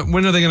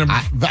when are they going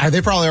to?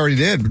 They probably already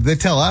did. They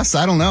tell us.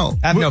 I don't know.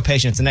 I have no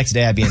patience. The next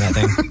day I'd be in that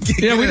thing.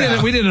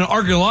 Yeah, we did an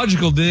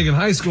archaeological dig in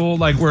high school,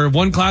 like where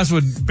one class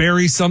would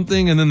bury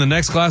something and then the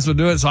next class would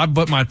do it. So I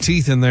put my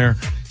teeth in there.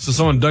 So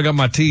someone dug up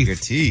my teeth. Your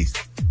teeth.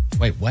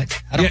 Wait,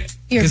 what?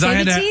 Your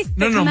baby teeth?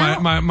 No,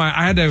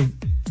 I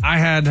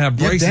had to have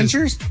braces. You have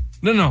dentures?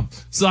 No.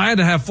 So I had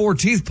to have 4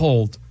 teeth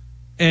pulled.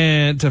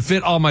 And to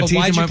fit all my teeth.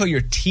 Why'd you put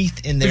your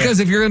teeth in there? Because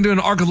if you're going to do an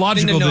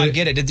archaeological No, I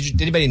get it.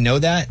 Did anybody know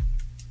that?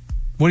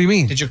 What do you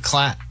mean?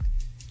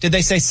 Did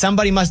they say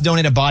somebody must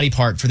donate a body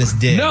part for this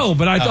dig? No,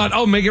 but I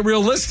thought, make it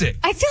realistic.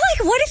 I feel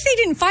like, what if they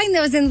didn't find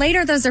those and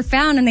later those are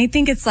found and they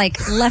think it's like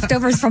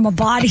leftovers from a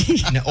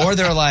body? Or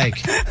they're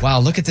like,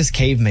 wow, look at this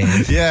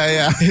caveman.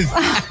 Yeah.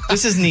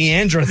 This is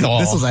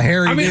Neanderthal. This was a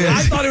hairy dude.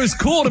 I thought it was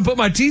cool to put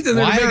my teeth in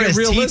there to make it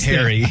realistic. Teeth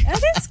hairy?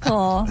 That is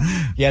cool.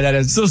 Yeah, that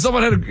is. So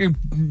someone had to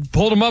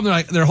pull them up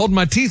and they're holding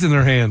my teeth in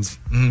their hands.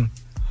 Mm-hmm.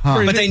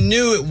 Huh. But they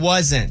knew it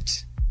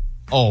wasn't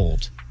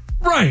old.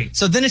 Right.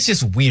 So then it's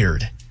just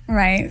weird.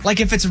 Right. Like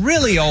if it's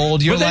really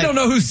old, but they don't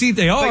know whose teeth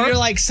they are. But you're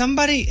like,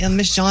 somebody in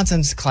Miss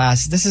Johnson's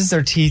class, this is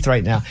their teeth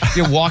right now.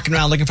 You're walking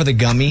around looking for the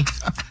gummy.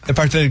 The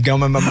part of the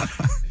gum. No,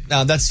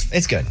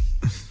 it's good.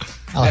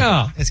 I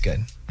like it. It's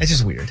good. It's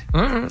just weird.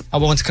 I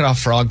once cut off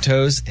frog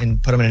toes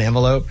and put them in an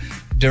envelope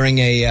during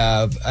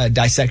a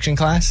dissection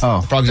class.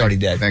 Oh. The frog's already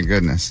dead. Thank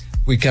goodness.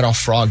 We cut off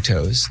frog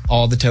toes,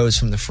 all the toes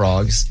from the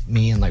frogs,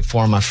 me and like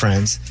 4 of my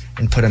friends,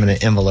 and put them in an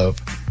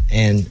envelope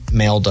and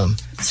mailed them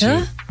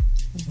to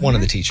one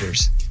of the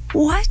teachers.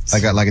 What?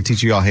 Like a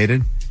teacher y'all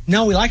hated?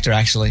 No, we liked her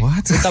actually.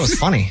 What? That was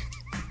funny.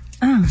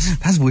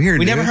 That's weird.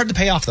 We never heard the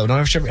payoff though. Don't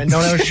know if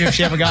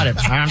she ever got it.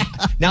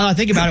 Now that I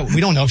think about it,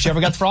 we don't know if she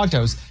ever got the frog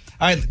toes.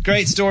 All right,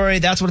 great story.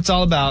 That's what it's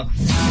all about.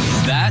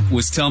 That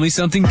was Tell Me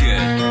Something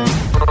Good.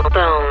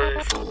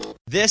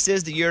 This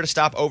is the year to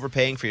stop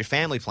overpaying for your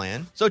family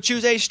plan. So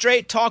choose a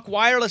Straight Talk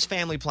Wireless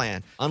family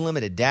plan.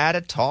 Unlimited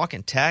data, talk,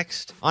 and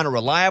text on a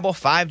reliable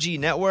 5G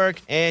network.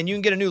 And you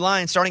can get a new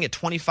line starting at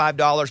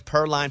 $25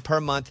 per line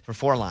per month for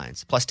 4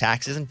 lines, plus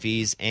taxes and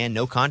fees and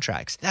no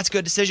contracts. That's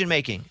good decision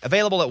making.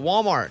 Available at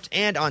Walmart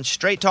and on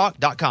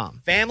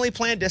straighttalk.com. Family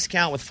plan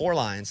discount with 4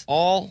 lines,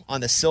 all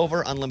on the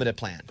Silver Unlimited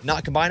plan.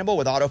 Not combinable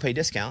with auto pay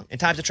discount. In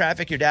times of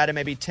traffic, your data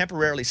may be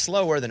temporarily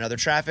slower than other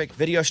traffic.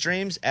 Video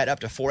streams at up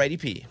to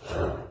 480p.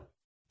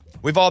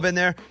 We've all been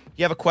there.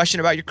 You have a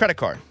question about your credit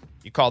card.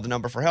 You call the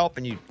number for help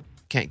and you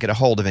can't get a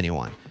hold of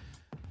anyone.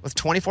 With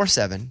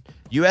 24/7,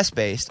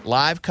 U.S.-based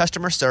live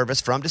customer service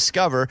from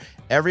Discover,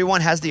 everyone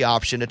has the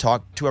option to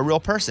talk to a real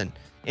person.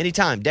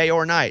 Anytime, day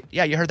or night.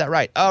 Yeah, you heard that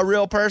right. A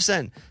real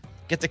person.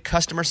 Get the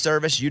customer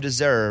service you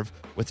deserve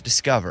with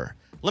Discover.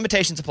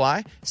 Limitations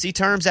apply. See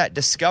terms at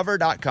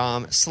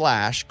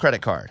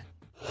discover.com/credit card.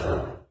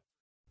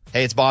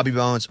 Hey, it's Bobby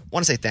Bones.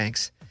 Want to say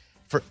thanks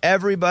for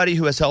everybody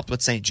who has helped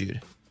with St. Jude.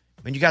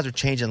 I mean, you guys are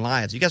changing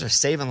lives. You guys are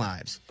saving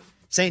lives.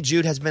 St.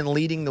 Jude has been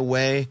leading the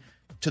way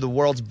to the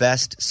world's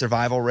best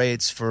survival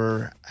rates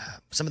for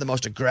some of the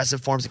most aggressive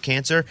forms of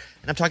cancer.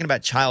 And I'm talking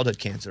about childhood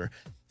cancer.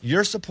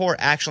 Your support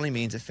actually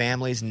means that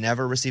families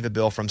never receive a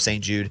bill from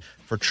St. Jude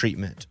for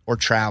treatment or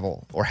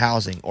travel or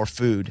housing or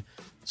food.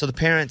 So the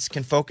parents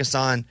can focus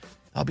on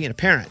being a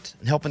parent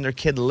and helping their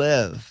kid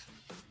live.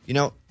 You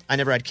know, I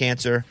never had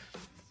cancer,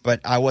 but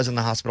I was in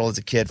the hospital as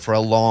a kid for a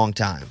long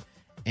time.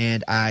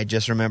 And I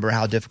just remember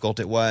how difficult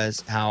it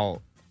was,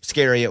 how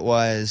scary it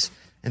was.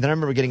 And then I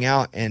remember getting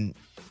out and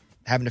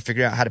having to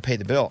figure out how to pay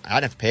the bill. I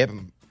didn't have to pay it,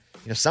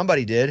 but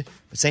somebody did.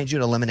 But St.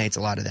 Jude eliminates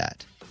a lot of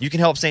that. You can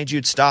help St.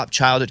 Jude stop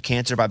childhood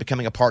cancer by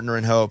becoming a partner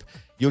in hope.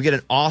 You'll get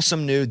an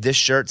awesome new This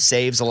Shirt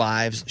Saves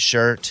Lives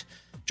shirt.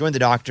 Join the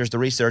doctors, the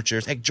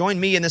researchers. Hey, join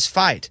me in this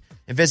fight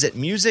and visit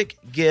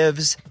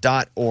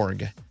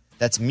musicgives.org.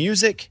 That's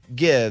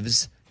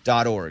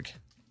musicgives.org.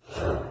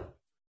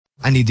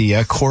 I need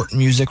the court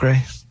music,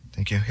 Ray.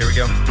 Thank you. Here we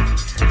go.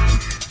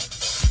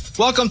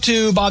 Welcome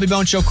to Bobby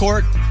Bone Show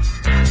Court.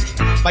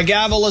 My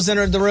gavel has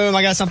entered the room.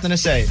 I got something to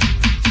say.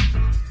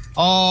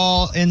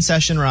 All in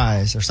session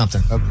rise or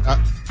something.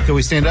 Can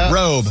we stand up?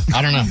 Robe.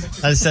 I don't know.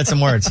 I just said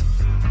some words.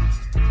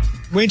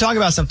 We need to talk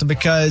about something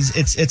because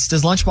it's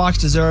does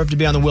Lunchbox deserve to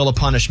be on the wheel of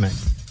punishment?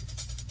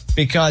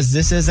 Because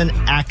this is an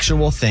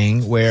actual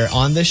thing where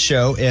on this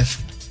show,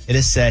 if it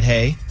is said,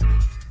 hey,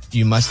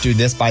 you must do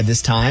this by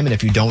this time, and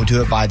if you don't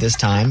do it by this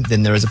time,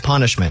 then there is a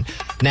punishment.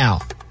 Now,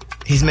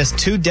 he's missed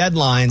 2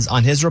 deadlines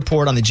on his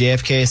report on the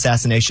JFK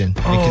assassination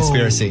and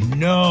conspiracy.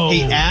 No.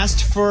 He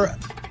asked for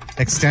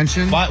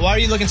extension. Why are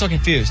you looking so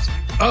confused?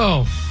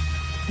 Oh,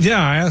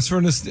 yeah, I asked for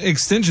an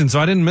extension, so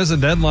I didn't miss a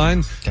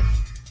deadline. Okay.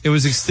 It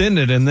was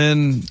extended, and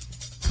then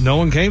no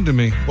one came to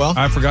me. Well,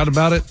 I forgot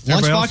about it.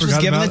 Lunchbox was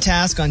given the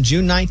task on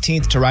June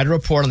 19th to write a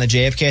report on the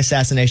JFK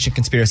assassination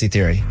conspiracy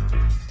theory.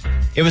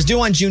 It was due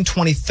on June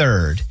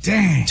 23rd.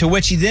 Dang. To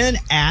which he then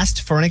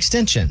asked for an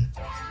extension.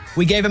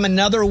 We gave him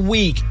another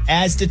week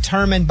as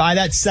determined by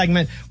that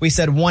segment. We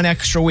said 1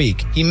 extra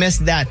week. He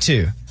missed that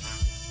too.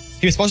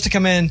 He was supposed to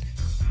come in,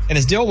 and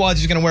his deal was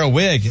he was going to wear a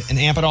wig and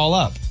amp it all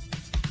up.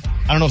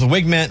 I don't know if the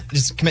wig meant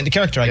just commit to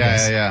character, I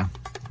guess. Yeah.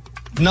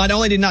 Not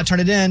only did he not turn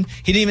it in,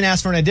 he didn't even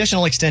ask for an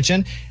additional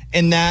extension,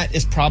 and that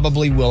is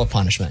probably will of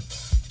punishment.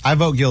 I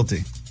vote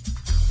guilty.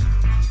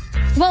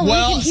 Well, we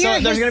can hear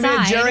so there's his going to be a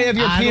side. jury of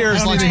your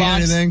peers, I don't hear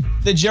anything.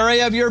 Lunchbox. The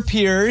jury of your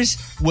peers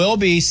will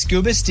be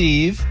Scuba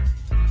Steve,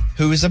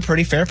 who is a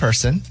pretty fair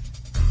person,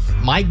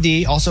 Mike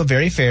D, also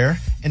very fair,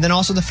 and then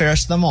also the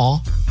fairest of them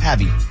all,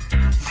 Abby.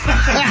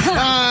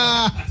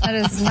 That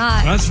is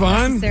not That's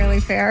fine. necessarily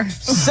fair.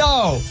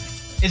 So,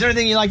 is there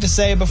anything you'd like to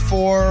say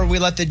before we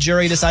let the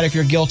jury decide if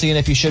you're guilty and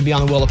if you should be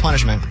on the wheel of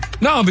punishment?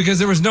 No, because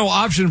there was no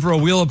option for a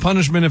wheel of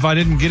punishment if I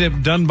didn't get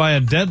it done by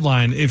a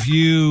deadline. But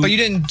you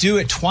didn't do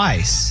it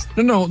twice.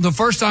 No, the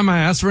first time I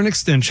asked for an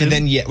extension.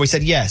 And then we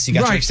said yes, you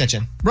got your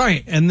extension.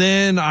 Right, and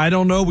then, I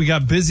don't know, we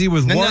got busy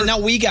with work. No,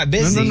 we got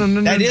busy.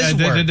 That is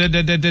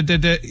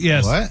work.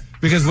 Yes. What?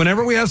 Because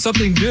whenever we have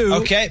something due...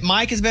 Okay,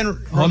 Mike has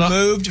been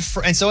removed,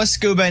 and so is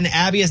Scuba, and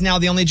Abby is now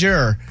the only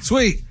juror.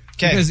 Sweet.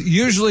 Okay. Because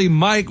usually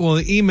Mike will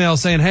email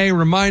saying, hey,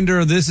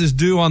 reminder, this is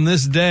due on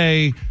this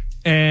day.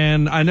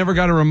 And I never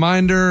got a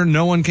reminder.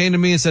 No one came to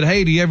me and said,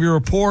 hey, do you have your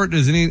report?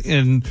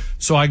 And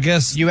so I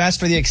guess... You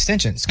asked for the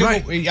extension.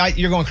 Scuba,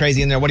 you're going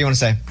crazy in there. What do you want to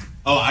say?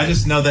 Oh, I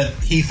just know that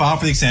he filed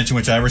for the extension,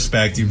 which I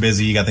respect. You're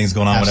busy, you got things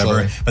going on,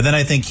 Absolutely. whatever. But then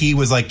I think he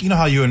was like, you know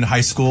how you're in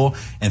high school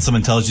and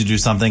someone tells you to do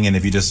something, and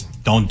if you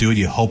just don't do it,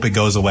 you hope it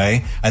goes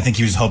away. I think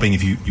he was hoping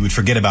if you would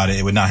forget about it,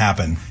 it would not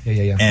happen.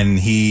 Yeah. And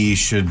he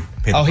should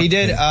pay the he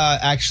did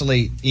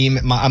actually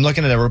email. I'm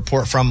looking at a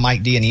report from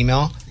Mike D, an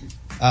email.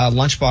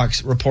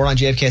 Lunchbox, report on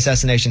JFK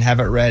assassination,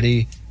 have it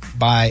ready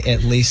by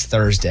at least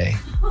Thursday.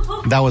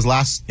 That was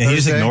last Yeah, he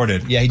just Thursday? ignored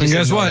it. Yeah, he just And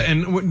guess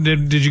ignored what? it.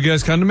 And did you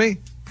guys come to me?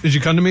 Did you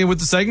come to me with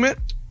the segment?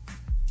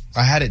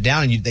 I had it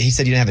down, and he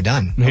said you didn't have it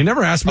done. He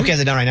never asked me. Okay,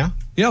 is it done right now?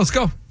 Yeah, let's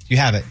go. You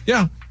have it.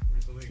 Yeah.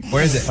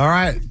 Where is it? All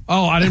right.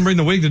 Oh, I didn't bring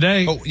the wig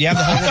today. Oh, you have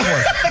the whole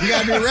report. You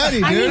got to be ready,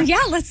 dude. I mean,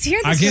 yeah, let's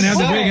hear this. I can't have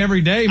the report. wig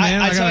every day,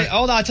 man.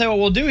 I'll tell you what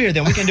we'll do here.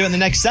 Then we can do it in the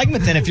next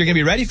segment. Then, if you're going to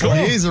be ready for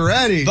it. He's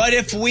ready. But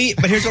here's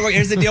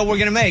the deal we're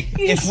going to make.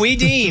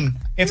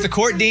 If the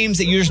court deems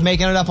that you're just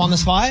making it up on the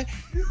spot,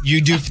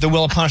 you do the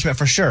will of punishment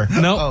for sure.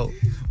 Nope. Oh,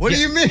 what do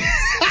you mean?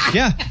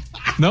 Yeah.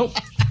 Nope.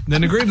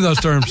 Didn't agree to those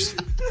terms.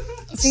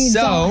 So you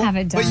don't have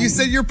it done. But you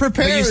said you're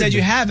prepared. But you said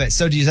you have it.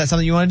 So is that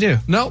something you want to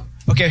do? Nope.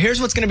 Okay, here's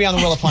what's going to be on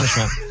the wheel of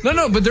punishment.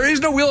 No, but there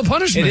is no wheel of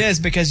punishment. It is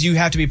because you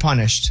have to be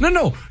punished.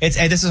 No.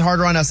 This is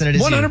harder on us than it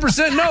is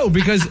 100% no,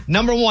 because...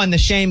 Number one, the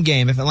shame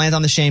game. If it lands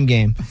on the shame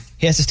game,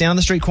 he has to stand on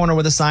the street corner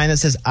with a sign that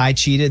says, I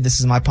cheated, this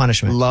is my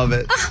punishment. Love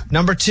it.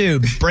 Number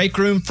two, break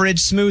room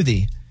fridge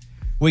smoothie.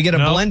 We get a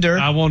blender.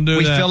 I won't do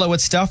we that. fill it with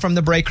stuff from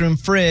the break room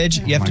fridge.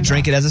 You have to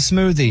drink it as a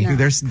smoothie. Dude,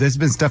 there's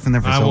been stuff in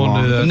there for so won't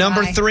long. do that.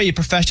 Number three,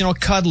 professional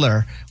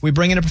cuddler. We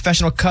bring in a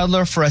professional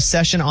cuddler for a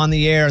session on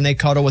the air, and they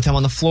cuddle with him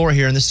on the floor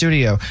here in the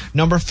studio.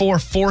 Number four,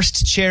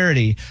 forced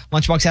charity.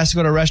 Lunchbox has to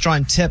go to a restaurant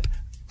and tip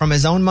from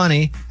his own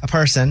money, a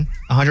person,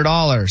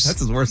 $100.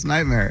 That's his worst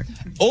nightmare.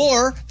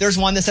 Or there's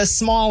one that says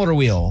smaller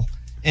wheel.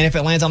 And if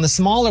it lands on the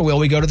smaller wheel,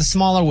 we go to the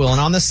smaller wheel. And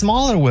on the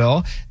smaller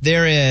wheel,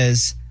 there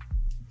is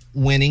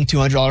winning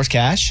 $200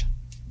 cash.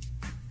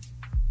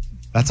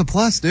 That's a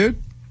plus,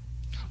 dude.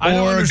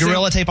 Or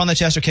gorilla tape on the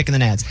chest or kick in the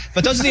nads.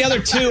 But those are the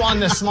other two on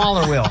the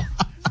smaller wheel.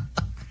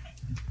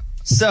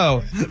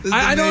 So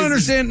I don't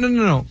understand.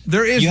 No.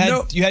 There is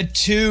you had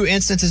 2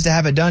 instances to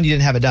have it done. You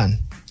didn't have it done.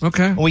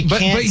 Okay. We But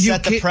can't you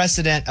set the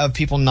precedent of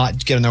people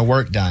not getting their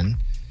work done.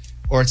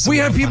 Or it's We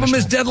have people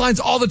miss punishment. deadlines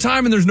all the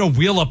time, and there's no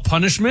wheel of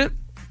punishment.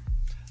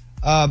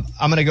 I'm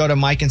going to go to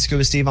Mike and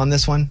Scuba Steve on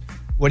this one.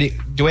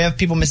 Do we have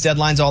people miss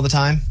deadlines all the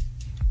time?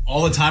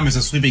 All the time is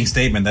a sweeping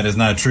statement. That is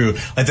not true.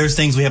 Like, there's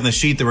things we have in the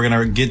sheet that we're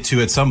going to get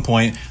to at some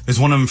point. There's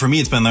one of them for me.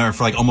 It's been there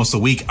for like almost a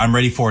week. I'm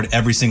ready for it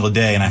every single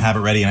day, and I have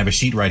it ready, and I have a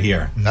sheet right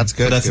here. That's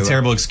good. So that's Scuba. a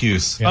terrible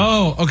excuse.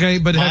 Oh, okay.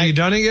 But have you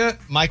done it yet?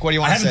 Mike, what do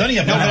you I want to haven't say? done it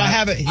yet. No, but I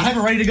have it. I have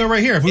it ready to go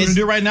right here. If we were to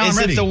do it right now, I'm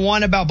ready. Is it the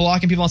one about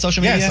blocking people on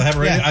social media? Yes, I have it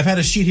ready. Yeah. I've had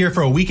a sheet here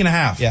for a week and a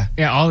half. Yeah.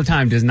 Yeah, all the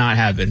time does not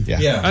happen.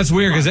 Yeah. That's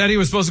weird because Eddie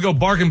was supposed to go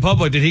bark in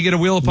public. Did he get a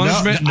wheel of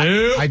punishment?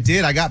 No. I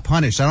did. I got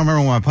punished. I don't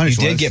remember what my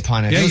punishment You was. did get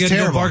punished. Yeah, It you was had to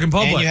go terrible. bark in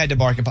public. And you had to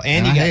bark in public.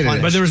 And I you got hated punished.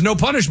 it. But there was no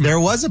punishment. There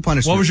was a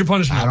punishment. What was your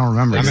punishment? I don't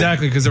remember.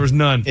 Exactly, because there was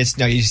none.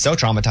 He's so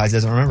traumatized, he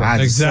doesn't remember.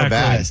 God, it's so Exactly.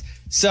 bad.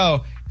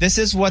 So this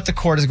is what the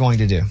court is going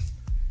to do.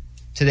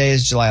 Today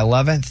is July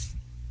 11th.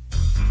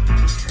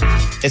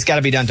 It's got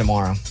to be done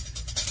tomorrow.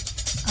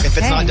 If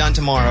it's not done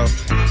tomorrow,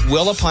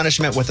 wheel of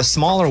punishment with a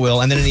smaller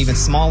wheel and then an even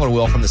smaller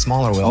wheel from the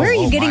smaller wheel. Where are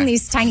you getting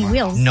these tiny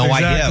wheels? No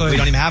idea. Exactly. We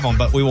don't even have them,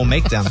 but we will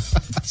make them.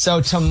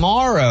 So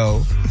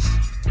tomorrow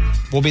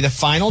will be the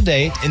final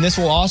date, and this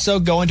will also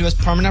go into his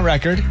permanent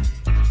record.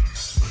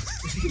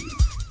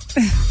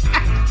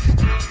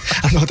 I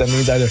don't know what that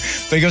means either.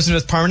 But it goes into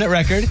his permanent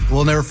record.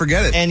 We'll never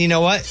forget it. And you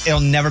know what? It'll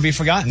never be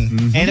forgotten.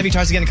 Mm-hmm. And if he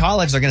tries to get into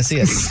college, they're going to see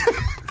it.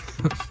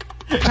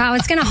 Wow,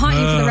 it's going to haunt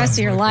you for the rest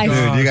of your life.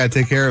 Dude, you got to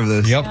take care of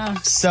this. Yep.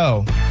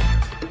 So,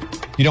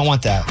 you don't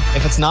want that.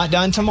 If it's not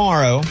done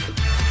tomorrow,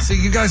 See,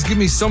 you guys give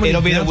me so many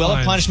it'll be the wheel of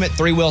deadlines. punishment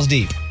 3 wheels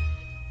deep.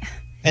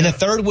 And the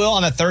third wheel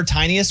on the third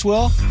tiniest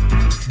wheel,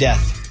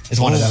 death is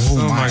one of them.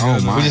 Oh, my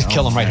goodness. We just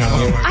kill them right here on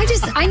the wheel.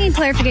 I need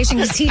clarification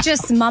because he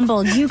just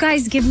mumbled. You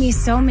guys give me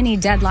so many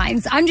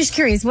deadlines. I'm just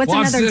curious. What's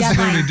Watch another this,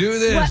 deadline? baby. Do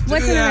this.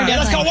 What's do another that. Yeah,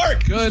 let's go deadline?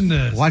 work.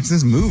 Goodness. Watch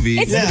this movie.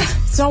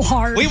 It's so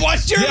hard. We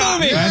watched your movie.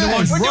 I had to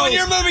watch We're Bro. doing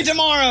your movie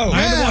tomorrow.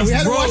 I had we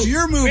had to Bro. watch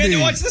your movie. We had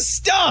to watch the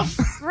stuff.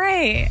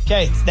 Right.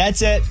 Okay,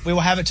 that's it. We will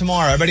have it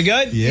tomorrow. Everybody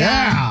good?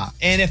 Yeah.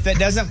 And if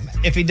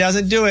he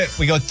doesn't do it,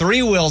 we go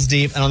 3 wheels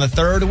deep, and on the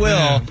third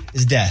wheel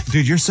is death.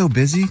 Dude, you're so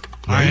busy.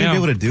 I Are you going am. to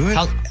be able to do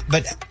it?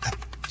 But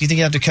do you think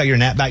you have to cut your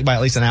nap back by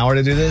at least an hour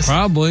to do this?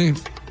 Probably.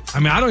 I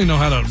mean, I don't even know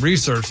how to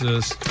research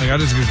this. Like, I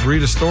just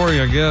read a story,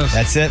 I guess.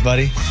 That's it,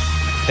 buddy.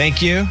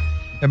 Thank you.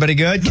 Everybody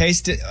good?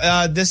 Case.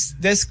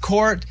 This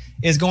court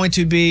is going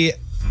to be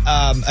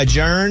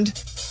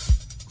adjourned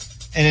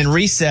and in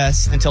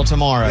recess until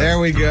tomorrow. There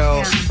we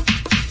go.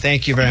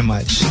 Thank you very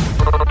much.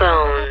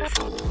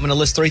 I'm going to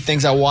list 3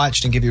 things I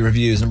watched and give you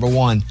reviews. Number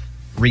 1,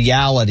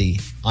 Reality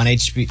on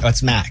HBO. Oh,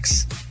 it's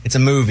Max. It's a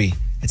movie.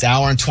 It's an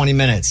hour and 20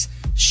 minutes.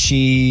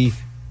 She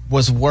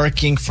was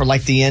working for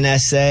like the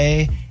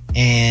NSA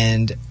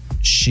and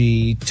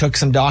she took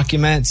some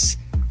documents,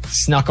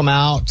 snuck them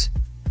out.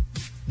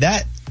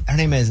 Her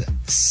name is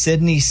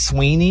Sydney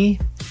Sweeney.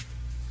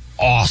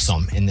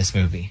 Awesome in this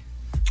movie.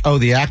 Oh,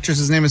 the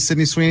actress's name is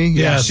Sydney Sweeney?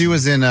 Yeah, Yes. she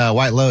was in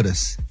White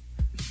Lotus.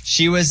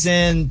 She was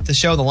in the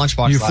show The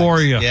Lunchbox.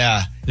 Euphoria. Lives.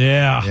 Yeah.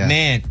 Yeah.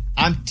 Man,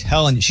 I'm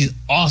telling you, she's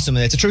awesome.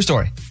 It's a true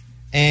story.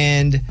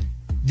 And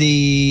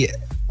the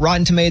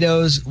Rotten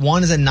Tomatoes,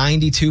 one is a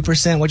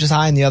 92%, which is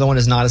high, and the other one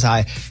is not as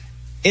high.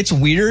 It's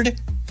weird,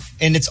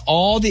 and it's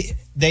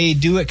they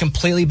do it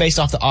completely based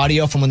off the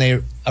audio from when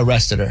they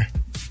arrested her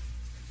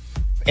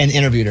and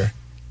interviewed her.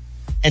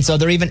 And so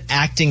they're even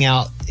acting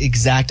out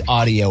exact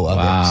audio of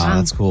it. Wow,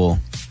 that's cool.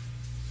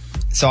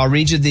 So I'll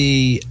read you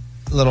the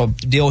little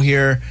deal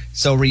here.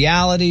 So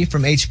Reality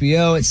from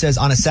HBO, it says,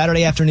 on a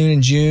Saturday afternoon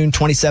in June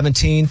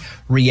 2017,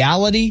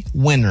 Reality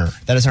Winner,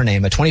 that is her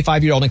name, a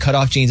 25-year-old in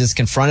cutoff jeans is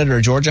confronted at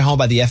her Georgia home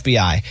by the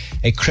FBI.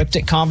 A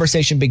cryptic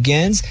conversation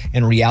begins,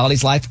 and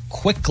Reality's life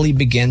quickly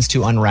begins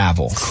to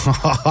unravel.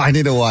 I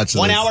need to watch this.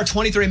 1 hour,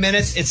 23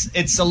 minutes.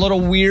 It's a little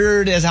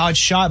weird as how it's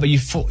shot, but you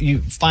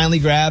finally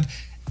grab.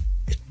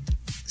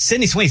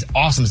 Sydney Sweeney's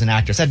awesome as an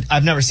actress.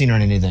 I've never seen her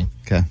in anything.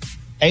 Okay.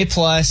 A+,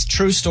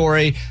 true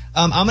story.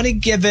 I'm going to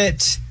give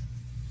it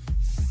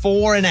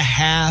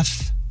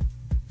 4.5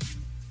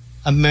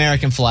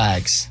 American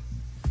flags.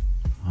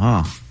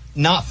 Huh.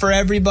 Not for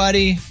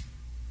everybody.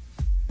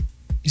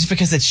 Just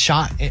because it's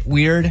shot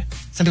weird.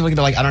 Some people can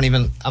be like, I'm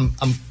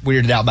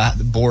weirded out by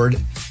the board.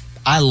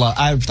 I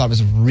thought it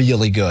was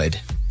really good.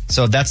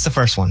 So that's the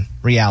first one,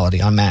 Reality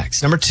on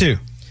Max. Number 2,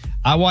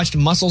 I watched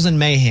Muscles and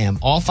Mayhem,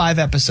 all 5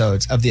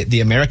 episodes of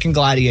the American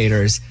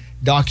Gladiators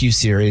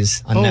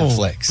docuseries on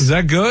Netflix. Is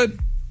that good?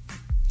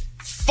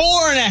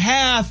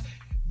 4.5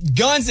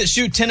 guns that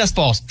shoot tennis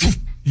balls.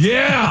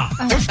 Yeah.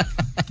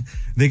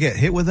 They get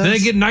hit with us? Did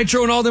they get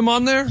Nitro and all them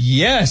on there?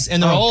 Yes,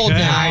 and they're old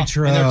now.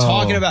 Nitro. And they're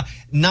talking about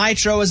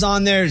Nitro is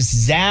on there,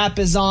 Zap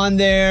is on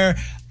there,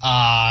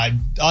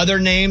 other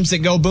names that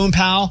go boom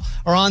pow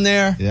are on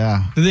there.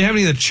 Yeah. Did they have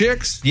any of the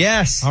chicks?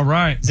 Yes. All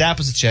right. Zap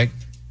was a chick.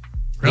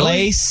 Really?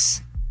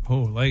 Lace.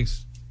 Oh,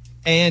 Lace.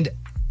 And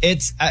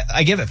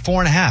I give it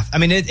 4.5. I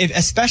mean,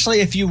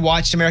 especially if you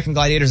watched American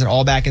Gladiators and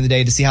all back in the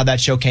day to see how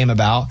that show came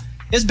about.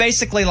 It's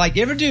basically like,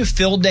 you ever do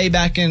Field Day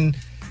back in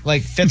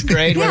like 5th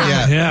grade. where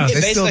Yeah. It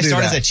They still basically do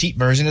started that. as a cheap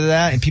version of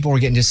that, and people were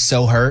getting just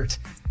so hurt.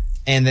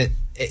 And did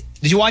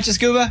you watch it,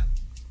 Scuba?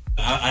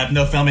 I have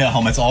no family at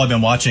home. That's all I've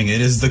been watching.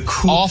 It is the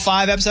cool. All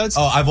 5 episodes?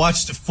 Oh, I've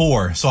watched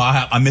 4, so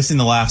I'm missing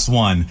the last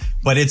one.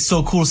 But it's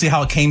so cool to see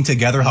how it came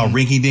together, how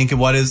rinky-dink it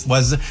was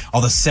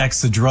all the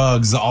sex, the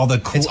drugs, all the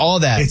cool. It's all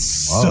that.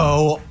 It's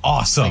so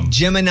awesome. Like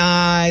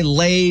Gemini,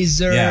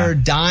 Laser, Yeah.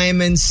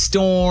 Diamond,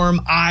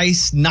 Storm,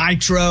 Ice,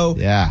 Nitro.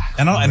 Yeah.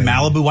 And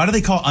Malibu, why do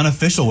they call it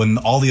unofficial when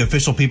all the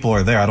official people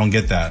are there? I don't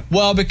get that.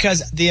 Well,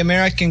 because the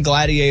American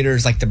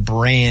Gladiators, like the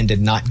brand,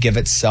 did not give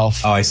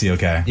itself. Oh, I see.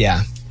 Okay.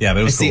 Yeah. Yeah,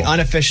 but it was It's cool. the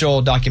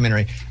unofficial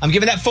documentary. I'm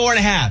giving that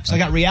 4.5. So I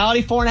got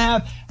Reality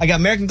 4.5. I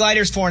got American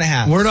Gladiators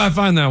 4.5. Where do I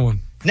find that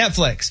one?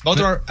 Netflix. Both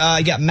are,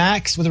 you got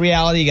Max with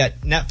Reality, you got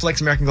Netflix,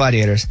 American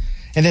Gladiators.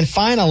 And then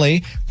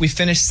finally, we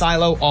finished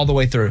Silo all the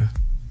way through.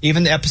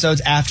 Even the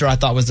episodes after I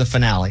thought was the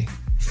finale.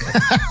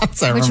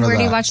 Where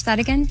do you watch that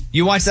again?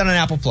 You watch that on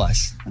Apple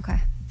Plus. Okay.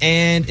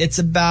 And it's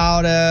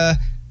about,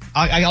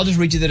 I'll just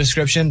read you the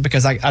description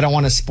because I don't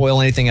want to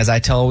spoil anything as I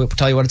tell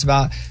you what it's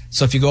about.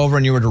 So if you go over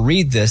and you were to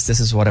read this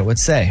is what it would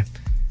say.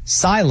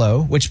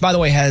 Silo, which by the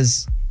way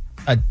has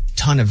a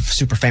ton of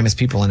super famous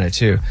people in it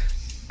too.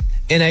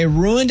 In a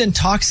ruined and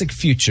toxic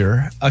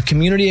future, a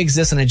community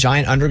exists in a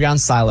giant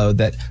underground silo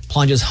that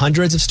plunges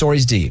hundreds of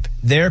stories deep.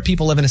 There,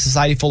 people live in a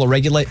society full of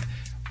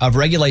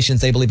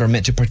regulations they believe are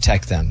meant to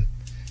protect them.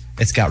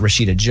 It's got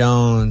Rashida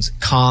Jones,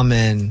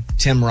 Common,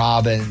 Tim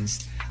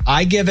Robbins.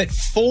 I give it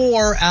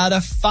 4 out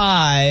of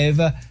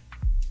 5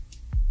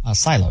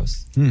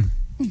 silos.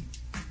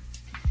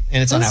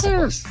 And it's on Those Apple are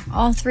Plus.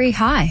 all 3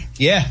 high.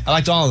 Yeah, I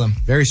liked all of them.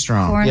 Very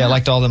strong. 4.5. Yeah, I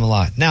liked all of them a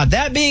lot. Now,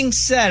 that being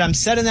said, I'm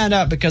setting that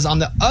up because on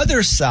the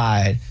other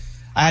side,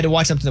 I had to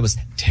watch something that was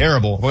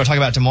terrible. We're going to talk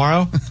about it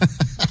tomorrow.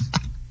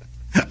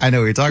 I know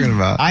what you're talking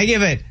about. I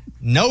give it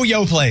no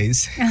yo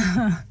plays.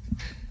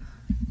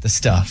 The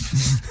stuff.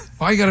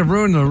 Why you got to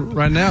ruin it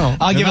right now?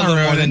 I'll give it a little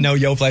more ruining. than no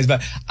yo plays,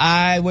 but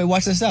I will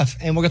watch the stuff,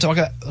 and we're going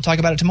to talk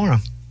about it tomorrow.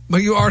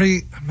 But you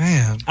already,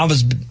 man. I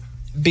was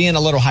being a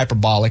little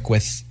hyperbolic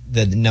with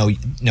the no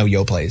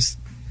yo plays,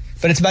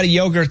 but it's about a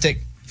yogurt that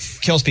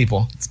kills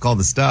people. It's called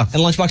The Stuff.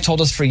 And Lunchbox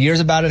told us for years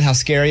about it, how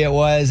scary it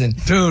was. And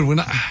dude,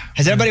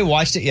 has everybody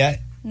watched it yet?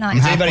 Not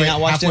Has yet. anybody not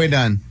watched halfway it?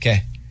 done.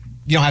 Okay,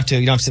 you don't have to.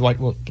 You don't have to watch.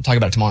 We'll talk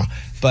about it tomorrow.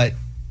 But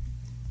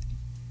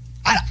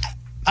I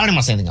don't even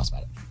want to say anything else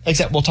about it,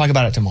 except we'll talk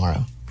about it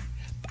tomorrow.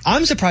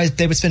 I'm surprised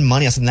they would spend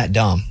money on something that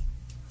dumb.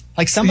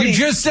 Like somebody You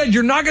just said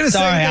you're not going to say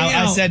Sorry, anything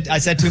else. I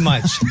said too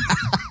much.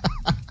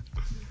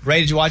 Ray,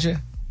 did you watch it?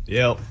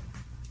 Yep.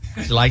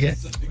 Did you like it?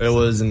 It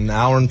was an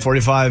hour and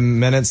 45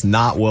 minutes,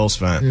 not well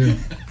spent.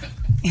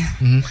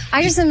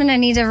 I just am going to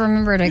need to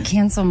remember to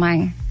cancel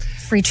my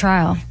free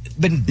trial.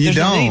 But You there's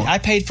no don't. need. I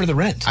paid for the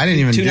rent. I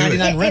didn't even do it.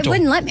 $2.99 It rental.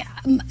 wouldn't let me.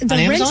 The On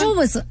Amazon? rental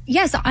was,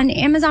 yes, on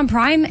Amazon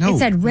Prime. No. It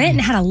said rent and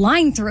had a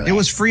line through it. It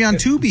was free on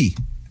Tubi.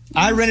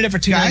 I rented it for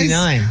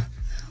 $2.99.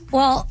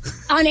 Well,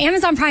 on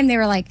Amazon Prime, they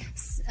were like,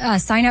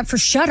 sign up for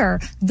Shudder,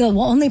 the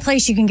only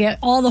place you can get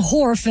all the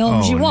horror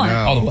films you want.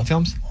 All the what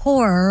films?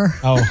 Horror.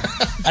 Oh,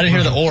 I didn't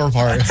hear the or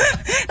part.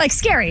 Like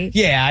scary.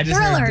 Yeah, I just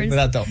heard Thrillers. it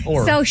without the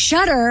or. So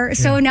Shudder.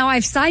 So now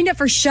I've signed up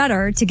for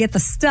Shudder to get the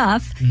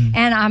stuff,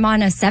 and I'm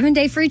on a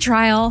 7-day free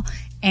trial.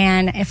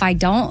 And if I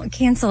don't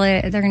cancel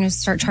it, they're going to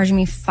start charging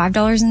me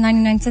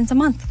 $5.99 a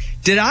month.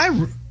 Did I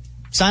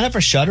sign up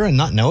for Shudder and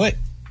not know it?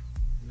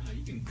 No,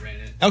 you can rent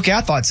it. Okay, I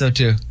thought so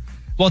too.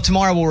 Well,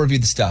 tomorrow we'll review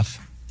the stuff.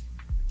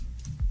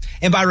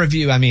 And by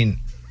review, I mean,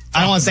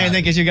 I don't want to say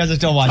anything because you guys are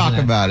still watching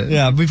Talk about it.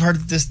 Yeah, we've heard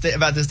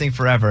about this thing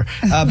forever.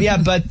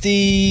 But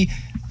the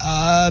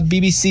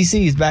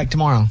BBCC is back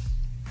tomorrow.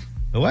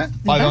 The what?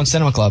 Bobby Bones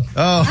Cinema Club.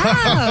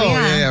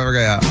 Yeah, we're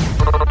going.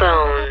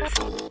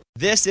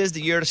 This is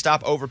the year to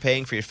stop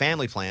overpaying for your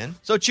family plan.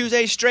 So choose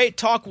a Straight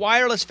Talk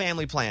wireless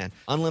family plan.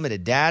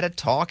 Unlimited data,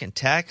 talk, and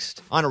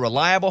text on a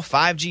reliable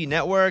 5G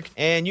network.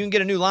 And you can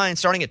get a new line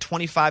starting at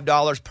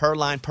 $25 per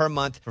line per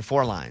month for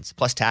 4 lines,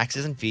 plus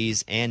taxes and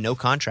fees and no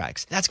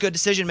contracts. That's good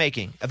decision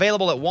making.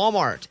 Available at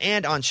Walmart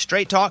and on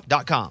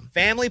straighttalk.com.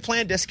 Family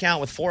plan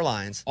discount with 4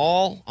 lines,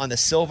 all on the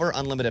Silver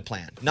Unlimited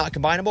plan. Not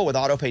combinable with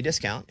auto pay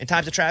discount. In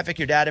times of traffic,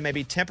 your data may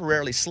be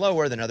temporarily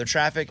slower than other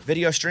traffic.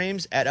 Video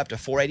streams at up to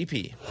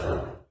 480p.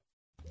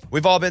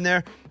 We've all been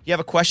there. You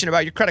have a question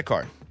about your credit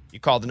card. You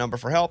call the number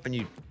for help and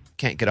you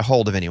can't get a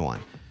hold of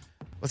anyone.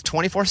 With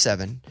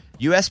 24/7,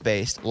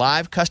 US-based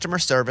live customer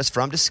service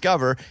from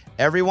Discover,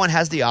 everyone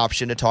has the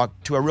option to talk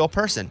to a real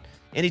person.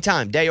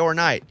 Anytime, day or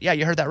night. Yeah,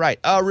 you heard that right.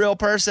 A real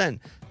person.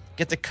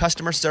 Get the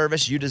customer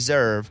service you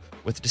deserve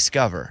with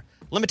Discover.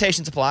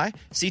 Limitations apply.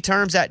 See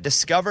terms at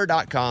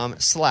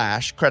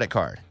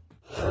discover.com/creditcard.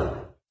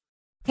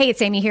 Hey,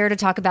 it's Amy here to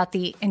talk about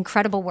the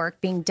incredible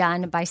work being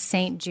done by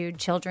St. Jude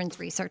Children's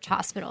Research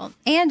Hospital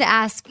and to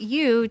ask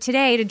you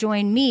today to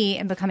join me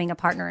in becoming a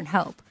partner in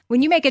hope.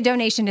 When you make a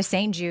donation to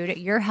St. Jude,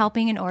 you're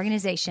helping an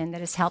organization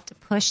that has helped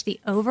push the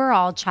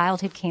overall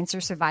childhood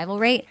cancer survival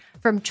rate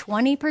from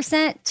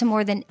 20% to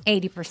more than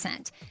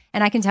 80%.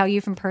 And I can tell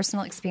you from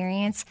personal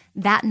experience,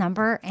 that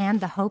number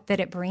and the hope that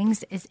it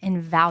brings is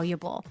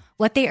invaluable.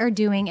 What they are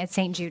doing at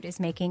St. Jude is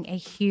making a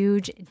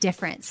huge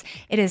difference.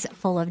 It is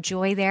full of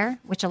joy there,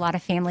 which a lot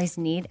of families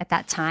need at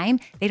that time.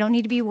 They don't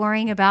need to be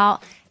worrying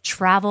about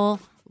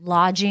travel,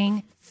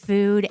 lodging,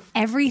 food.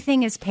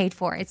 Everything is paid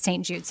for at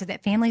St. Jude so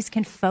that families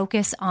can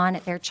focus on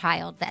their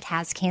child that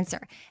has cancer.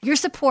 Your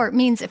support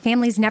means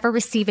families never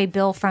receive a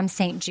bill from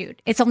St.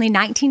 Jude. It's only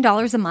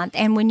 $19 a month,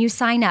 and when you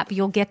sign up,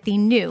 you'll get the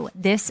new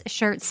This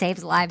Shirt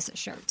Saves Lives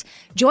shirt.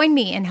 Join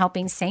me in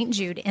helping St.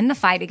 Jude in the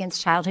fight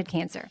against childhood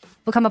cancer.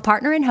 Become a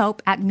partner in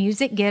hope at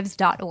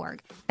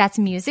musicgives.org. That's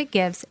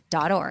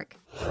musicgives.org.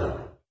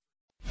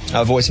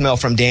 A voicemail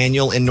from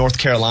Daniel in North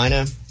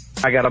Carolina.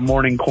 I got a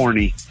morning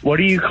corny. What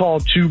do you call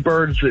two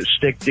birds that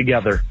stick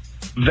together?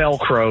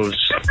 Velcros.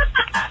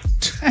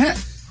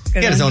 He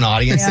had his own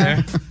audience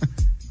there.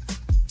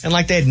 And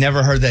like they had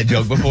never heard that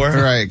joke before.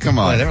 Right, come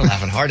on. Boy, they were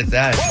laughing hard at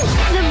that.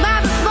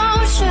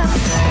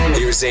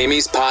 Here's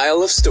Amy's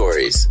pile of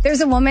stories.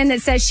 There's a woman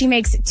that says she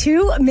makes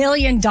 $2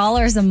 million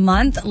a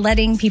month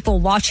letting people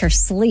watch her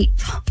sleep.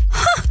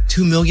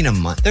 $2 million a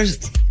month.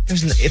 There's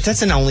if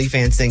that's an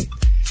OnlyFans thing,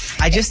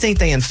 I just think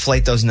they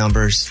inflate those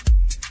numbers.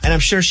 And I'm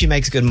sure she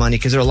makes good money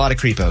because there are a lot of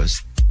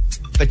creepos.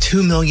 But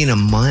 $2 million a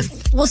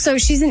month? Well, so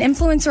she's an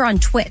influencer on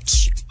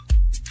Twitch.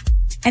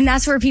 And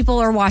that's where people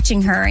are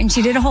watching her. And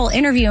she did a whole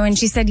interview and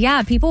she said,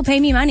 yeah, people pay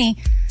me money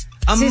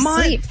a to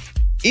month? sleep.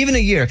 Even a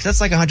year, because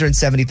that's like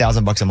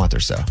 $170,000 a month or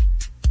so.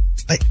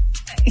 But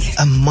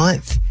a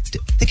month?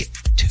 Think it,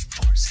 2,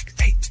 4, 6,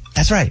 8.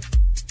 That's right.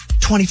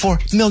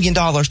 $24 million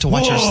to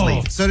watch her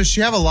sleep. So does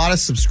she have a lot of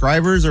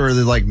subscribers, or are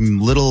they like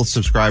little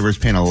subscribers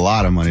paying a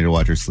lot of money to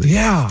watch her sleep?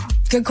 Yeah.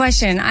 Good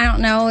question. I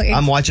don't know.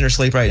 I'm watching her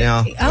sleep right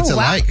now. What's it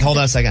like? Hold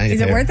on a second. I need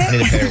Is to it pay her. worth it? I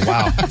need to pay her.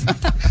 Wow.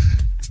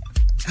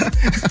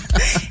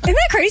 Isn't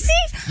that crazy?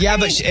 Yeah,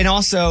 but and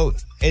also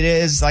it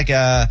is like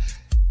a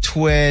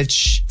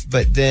Twitch,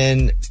 but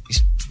then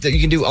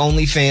you can do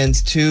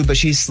OnlyFans too, but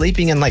she's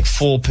sleeping in like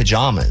full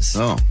pajamas.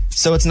 Oh.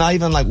 So it's not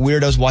even like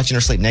weirdos watching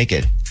her sleep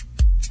naked.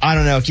 I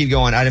don't know. Keep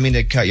going. I didn't mean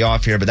to cut you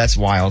off here, but that's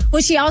wild.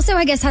 Well, she also,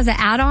 I guess, has an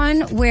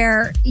add-on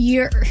where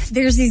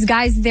there's these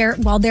guys there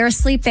while they're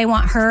asleep. They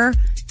want her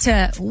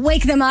to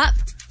wake them up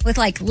with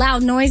like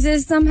loud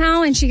noises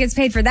somehow, and she gets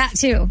paid for that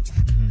too.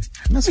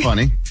 Mm-hmm. That's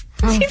funny.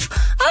 No,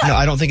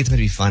 I don't think it's meant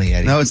to be funny,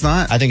 Eddie. No, it's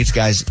not. I think it's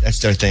guys. That's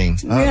their thing.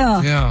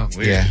 Yeah. Yeah.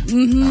 Weird. Yeah.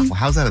 Mm-hmm. Well,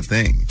 how's that a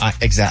thing?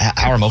 Exactly.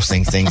 How are most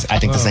things? I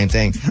think the same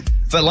thing.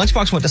 But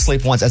Lunchbox went to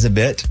sleep once as a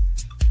bit.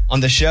 On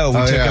the show,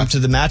 we took him to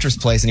the mattress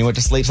place and he went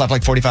to sleep, slept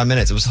like 45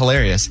 minutes. It was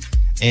hilarious.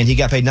 And he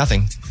got paid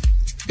nothing.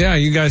 Yeah,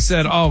 you guys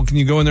said, oh, can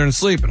you go in there and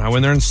sleep? And I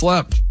went there and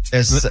slept.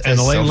 It's and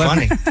the lady so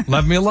funny.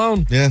 Left me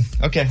alone. Yeah.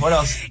 Okay, what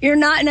else? You're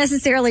not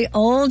necessarily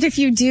old if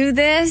you do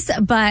this,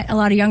 but a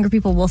lot of younger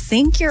people will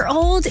think you're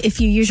old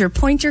if you use your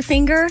pointer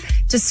finger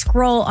to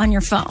scroll on your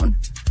phone.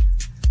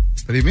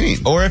 What do you mean?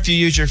 Or if you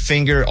use your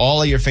finger,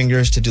 all of your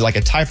fingers, to do like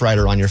a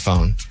typewriter on your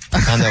phone.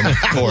 On the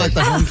board. Like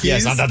the home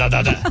keys?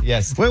 Yes.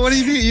 Yes. Wait, what do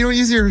you do? You don't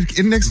use your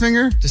index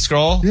finger? To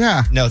scroll?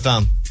 Yeah. No,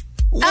 thumb.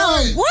 What?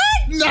 Oh,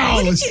 what? No, Look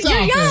at you. stop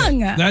You're young.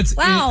 That's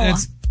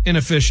that's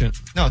inefficient.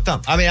 No,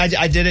 thumb. I mean,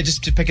 I did it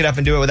just to pick it up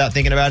and do it without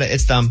thinking about it.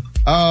 It's thumb.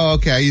 Oh,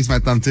 okay. I use my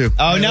thumb too.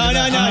 Oh, no.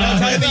 Don't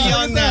try to be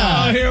young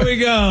now. Oh, here we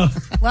go.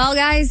 Well,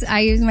 guys, I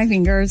use my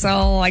finger,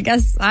 so I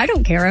guess I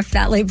don't care if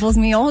that labels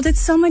me old.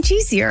 It's so much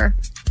easier.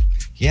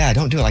 Yeah,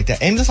 don't do it like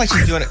that. Amy looks like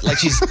she's doing it like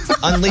she's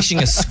unleashing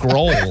a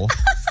scroll.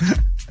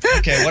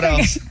 Okay, what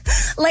else?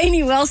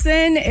 Lainey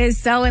Wilson is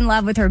so in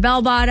love with her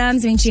bell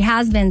bottoms. I mean, she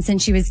has been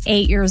since she was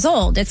 8 years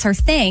old. It's her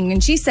thing.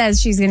 And she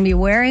says she's going to be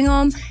wearing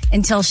them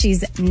until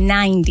she's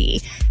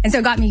 90. And so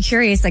it got me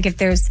curious, like if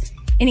there's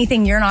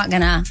anything you're not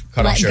going to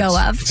let go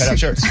of. Cut out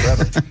shirts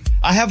forever.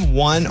 I have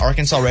one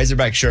Arkansas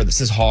Razorback shirt that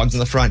says Hogs on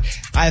the front.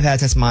 I've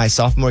had since my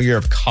sophomore year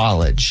of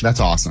college.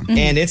 That's awesome. Mm-hmm.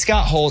 And it's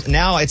got holes.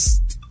 Now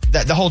it's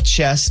the whole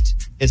chest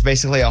is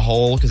basically a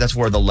hole because that's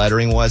where the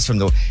lettering was in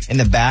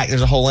the back.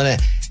 There's a hole in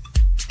it.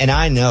 And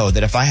I know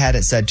that if I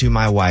hadn't said to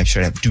my wife,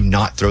 straight up, do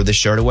not throw this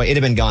shirt away,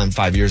 it'd have been gone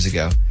 5 years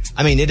ago.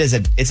 I mean, it's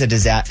a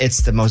disaster.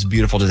 It's the most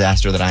beautiful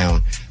disaster that I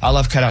own. I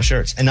love cutout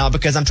shirts. And not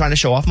because I'm trying to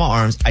show off my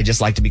arms. I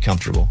just like to be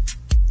comfortable.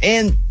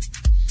 And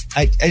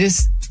I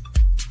just,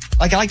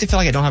 like, I like to feel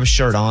like I don't have a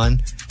shirt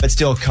on, but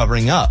still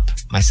covering up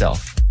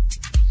myself.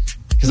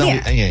 Because I don't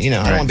want to be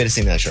able to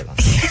see that shirt on.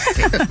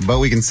 But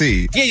we can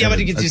see. Yeah, but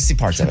you can just see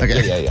parts of it.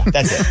 Okay. Yeah.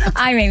 That's it.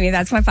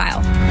 That's my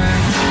file.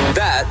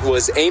 That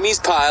was Amy's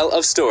pile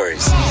of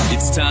stories.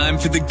 It's time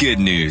for the good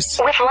news.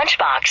 With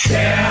Lunchbox.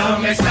 Tell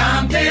me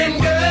something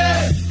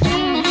good.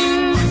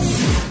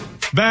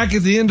 Back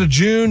at the end of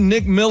June,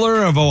 Nick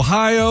Miller of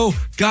Ohio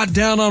got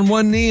down on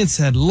one knee and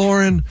said,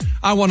 Lauren,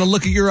 I want to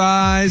look at your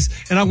eyes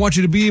and I want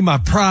you to be my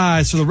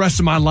prize for the rest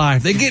of my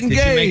life. They get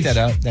engaged. Did you make that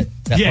up? Yeah.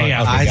 Okay,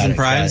 Eyes and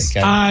prize?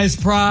 Eyes,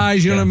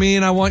 prize, you know what I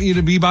mean? I want you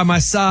to be by my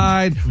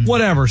side,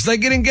 whatever. So they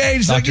get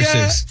engaged. Dr. Like,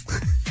 yeah.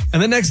 Seuss.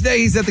 And the next day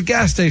he's at the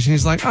gas station.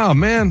 He's like, oh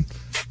man,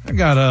 I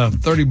got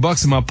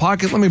 $30 in my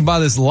pocket. Let me buy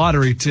this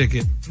lottery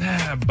ticket.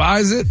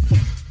 buys it,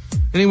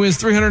 and he wins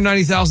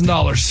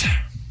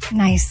 $390,000.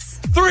 Nice.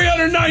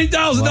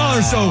 $390,000.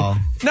 Wow. So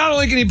not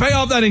only can he pay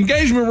off that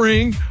engagement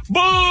ring,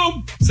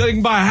 boom, so he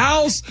can buy a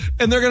house,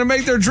 and they're going to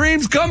make their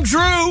dreams come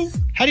true.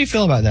 How do you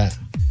feel about that?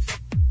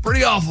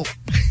 Pretty awful.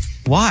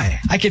 Why?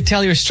 I could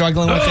tell you were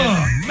struggling with it.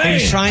 Man. He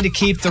was trying to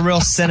keep the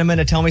real sentiment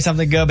to tell me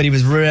something good, but he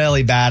was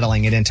really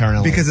battling it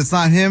internally. Because it's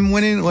not him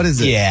winning? What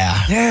is it?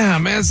 Yeah. Yeah,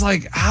 man. It's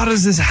like, how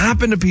does this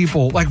happen to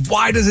people? Like,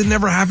 why does it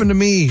never happen to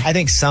me? I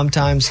think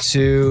sometimes,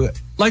 too,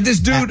 like this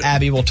dude,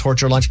 Abby will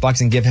torture Lunchbox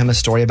and give him a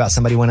story about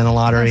somebody winning the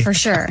lottery. For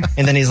sure.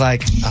 And then he's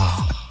like,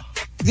 oh.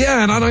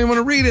 Yeah, and I don't even want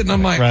to read it. And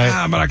I'm like,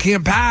 but I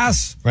can't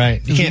pass.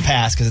 Right. You can't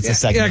pass because it's a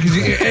segment.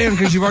 Yeah,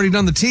 because you've already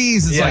done the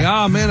tease. It's like,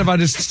 man, if I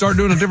just start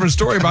doing a different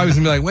story, Bobby's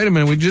going to be like, wait a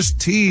minute, we just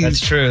teased.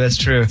 That's true. That's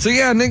true. So,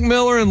 yeah, Nick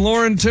Miller and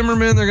Lauren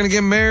Timmerman, they're going to get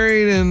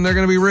married and they're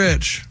going to be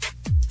rich.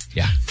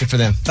 Yeah, good for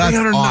them. That's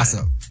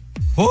awesome.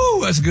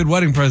 Whoa, that's a good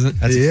wedding present.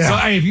 So,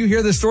 hey, if you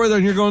hear this story,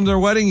 then you're going to their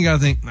wedding, you got to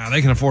think,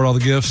 they can afford all the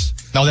gifts.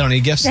 No, they don't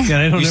need gifts? Yeah,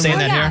 they don't. You saying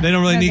that here? They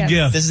don't really need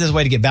gifts. This is his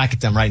way to get back at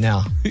them right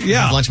now.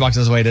 Yeah. Lunchbox is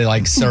his way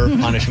to, serve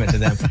punishment to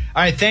them. All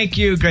right, thank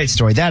you. Great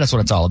story. That is what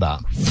it's all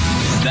about.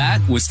 That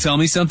was Tell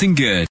Me Something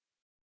Good.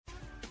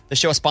 The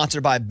show is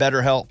sponsored by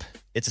BetterHelp.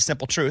 It's a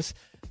simple truth.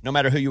 No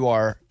matter who you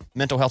are,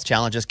 mental health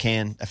challenges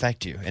can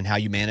affect you, and how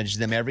you manage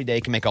them every day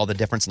can make all the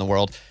difference in the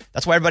world.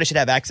 That's why everybody should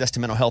have access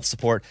to mental health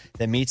support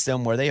that meets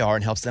them where they are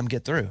and helps them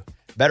get through.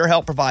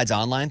 BetterHelp provides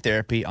online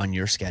therapy on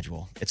your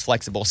schedule. It's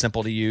flexible,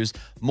 simple to use,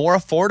 more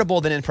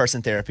affordable than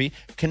in-person therapy.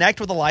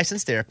 Connect with a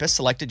licensed therapist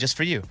selected just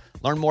for you.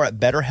 Learn more at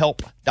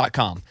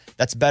BetterHelp.com.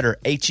 That's better,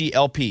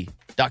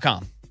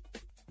 HELP.com.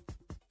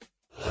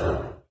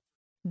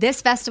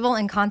 This festival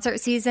and concert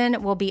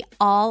season will be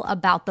all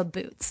about the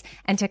boots,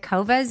 and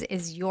Tecovas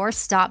is your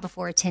stop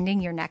before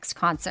attending your next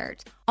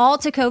concert. All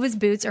Tecovas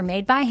boots are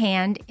made by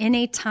hand in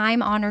a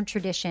time-honored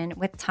tradition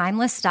with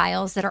timeless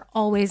styles that are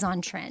always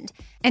on trend.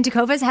 And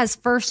Tecovas has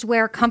first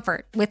wear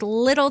comfort with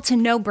little to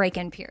no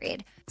break-in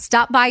period.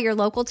 Stop by your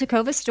local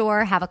Tecovas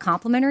store, have a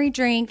complimentary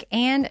drink,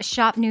 and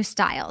shop new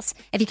styles.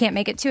 If you can't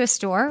make it to a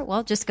store,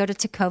 well, just go to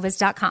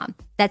tecovas.com.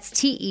 That's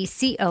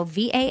TECOVAS.com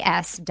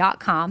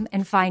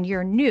and find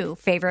your new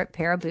favorite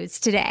pair of boots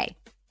today.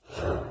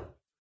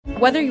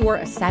 Whether you're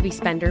a savvy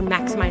spender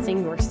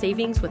maximizing your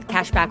savings with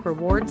cashback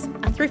rewards,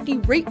 a thrifty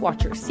rate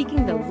watcher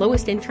seeking the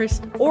lowest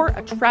interest, or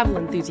a travel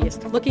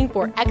enthusiast looking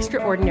for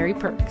extraordinary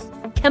perks,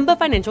 Kemba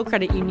Financial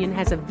Credit Union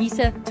has a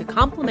visa to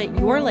complement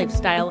your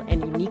lifestyle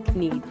and unique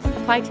needs.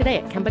 Apply today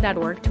at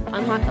Kemba.org to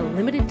unlock a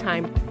limited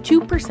time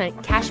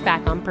 2% cash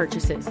back on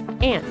purchases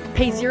and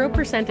pay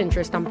 0%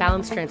 interest on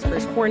balance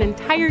transfers for an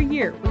entire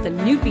year with a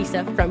new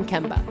visa from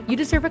Kemba. You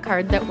deserve a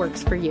card that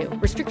works for you.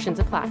 Restrictions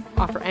apply.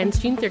 Offer ends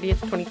June 30th,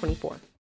 2024.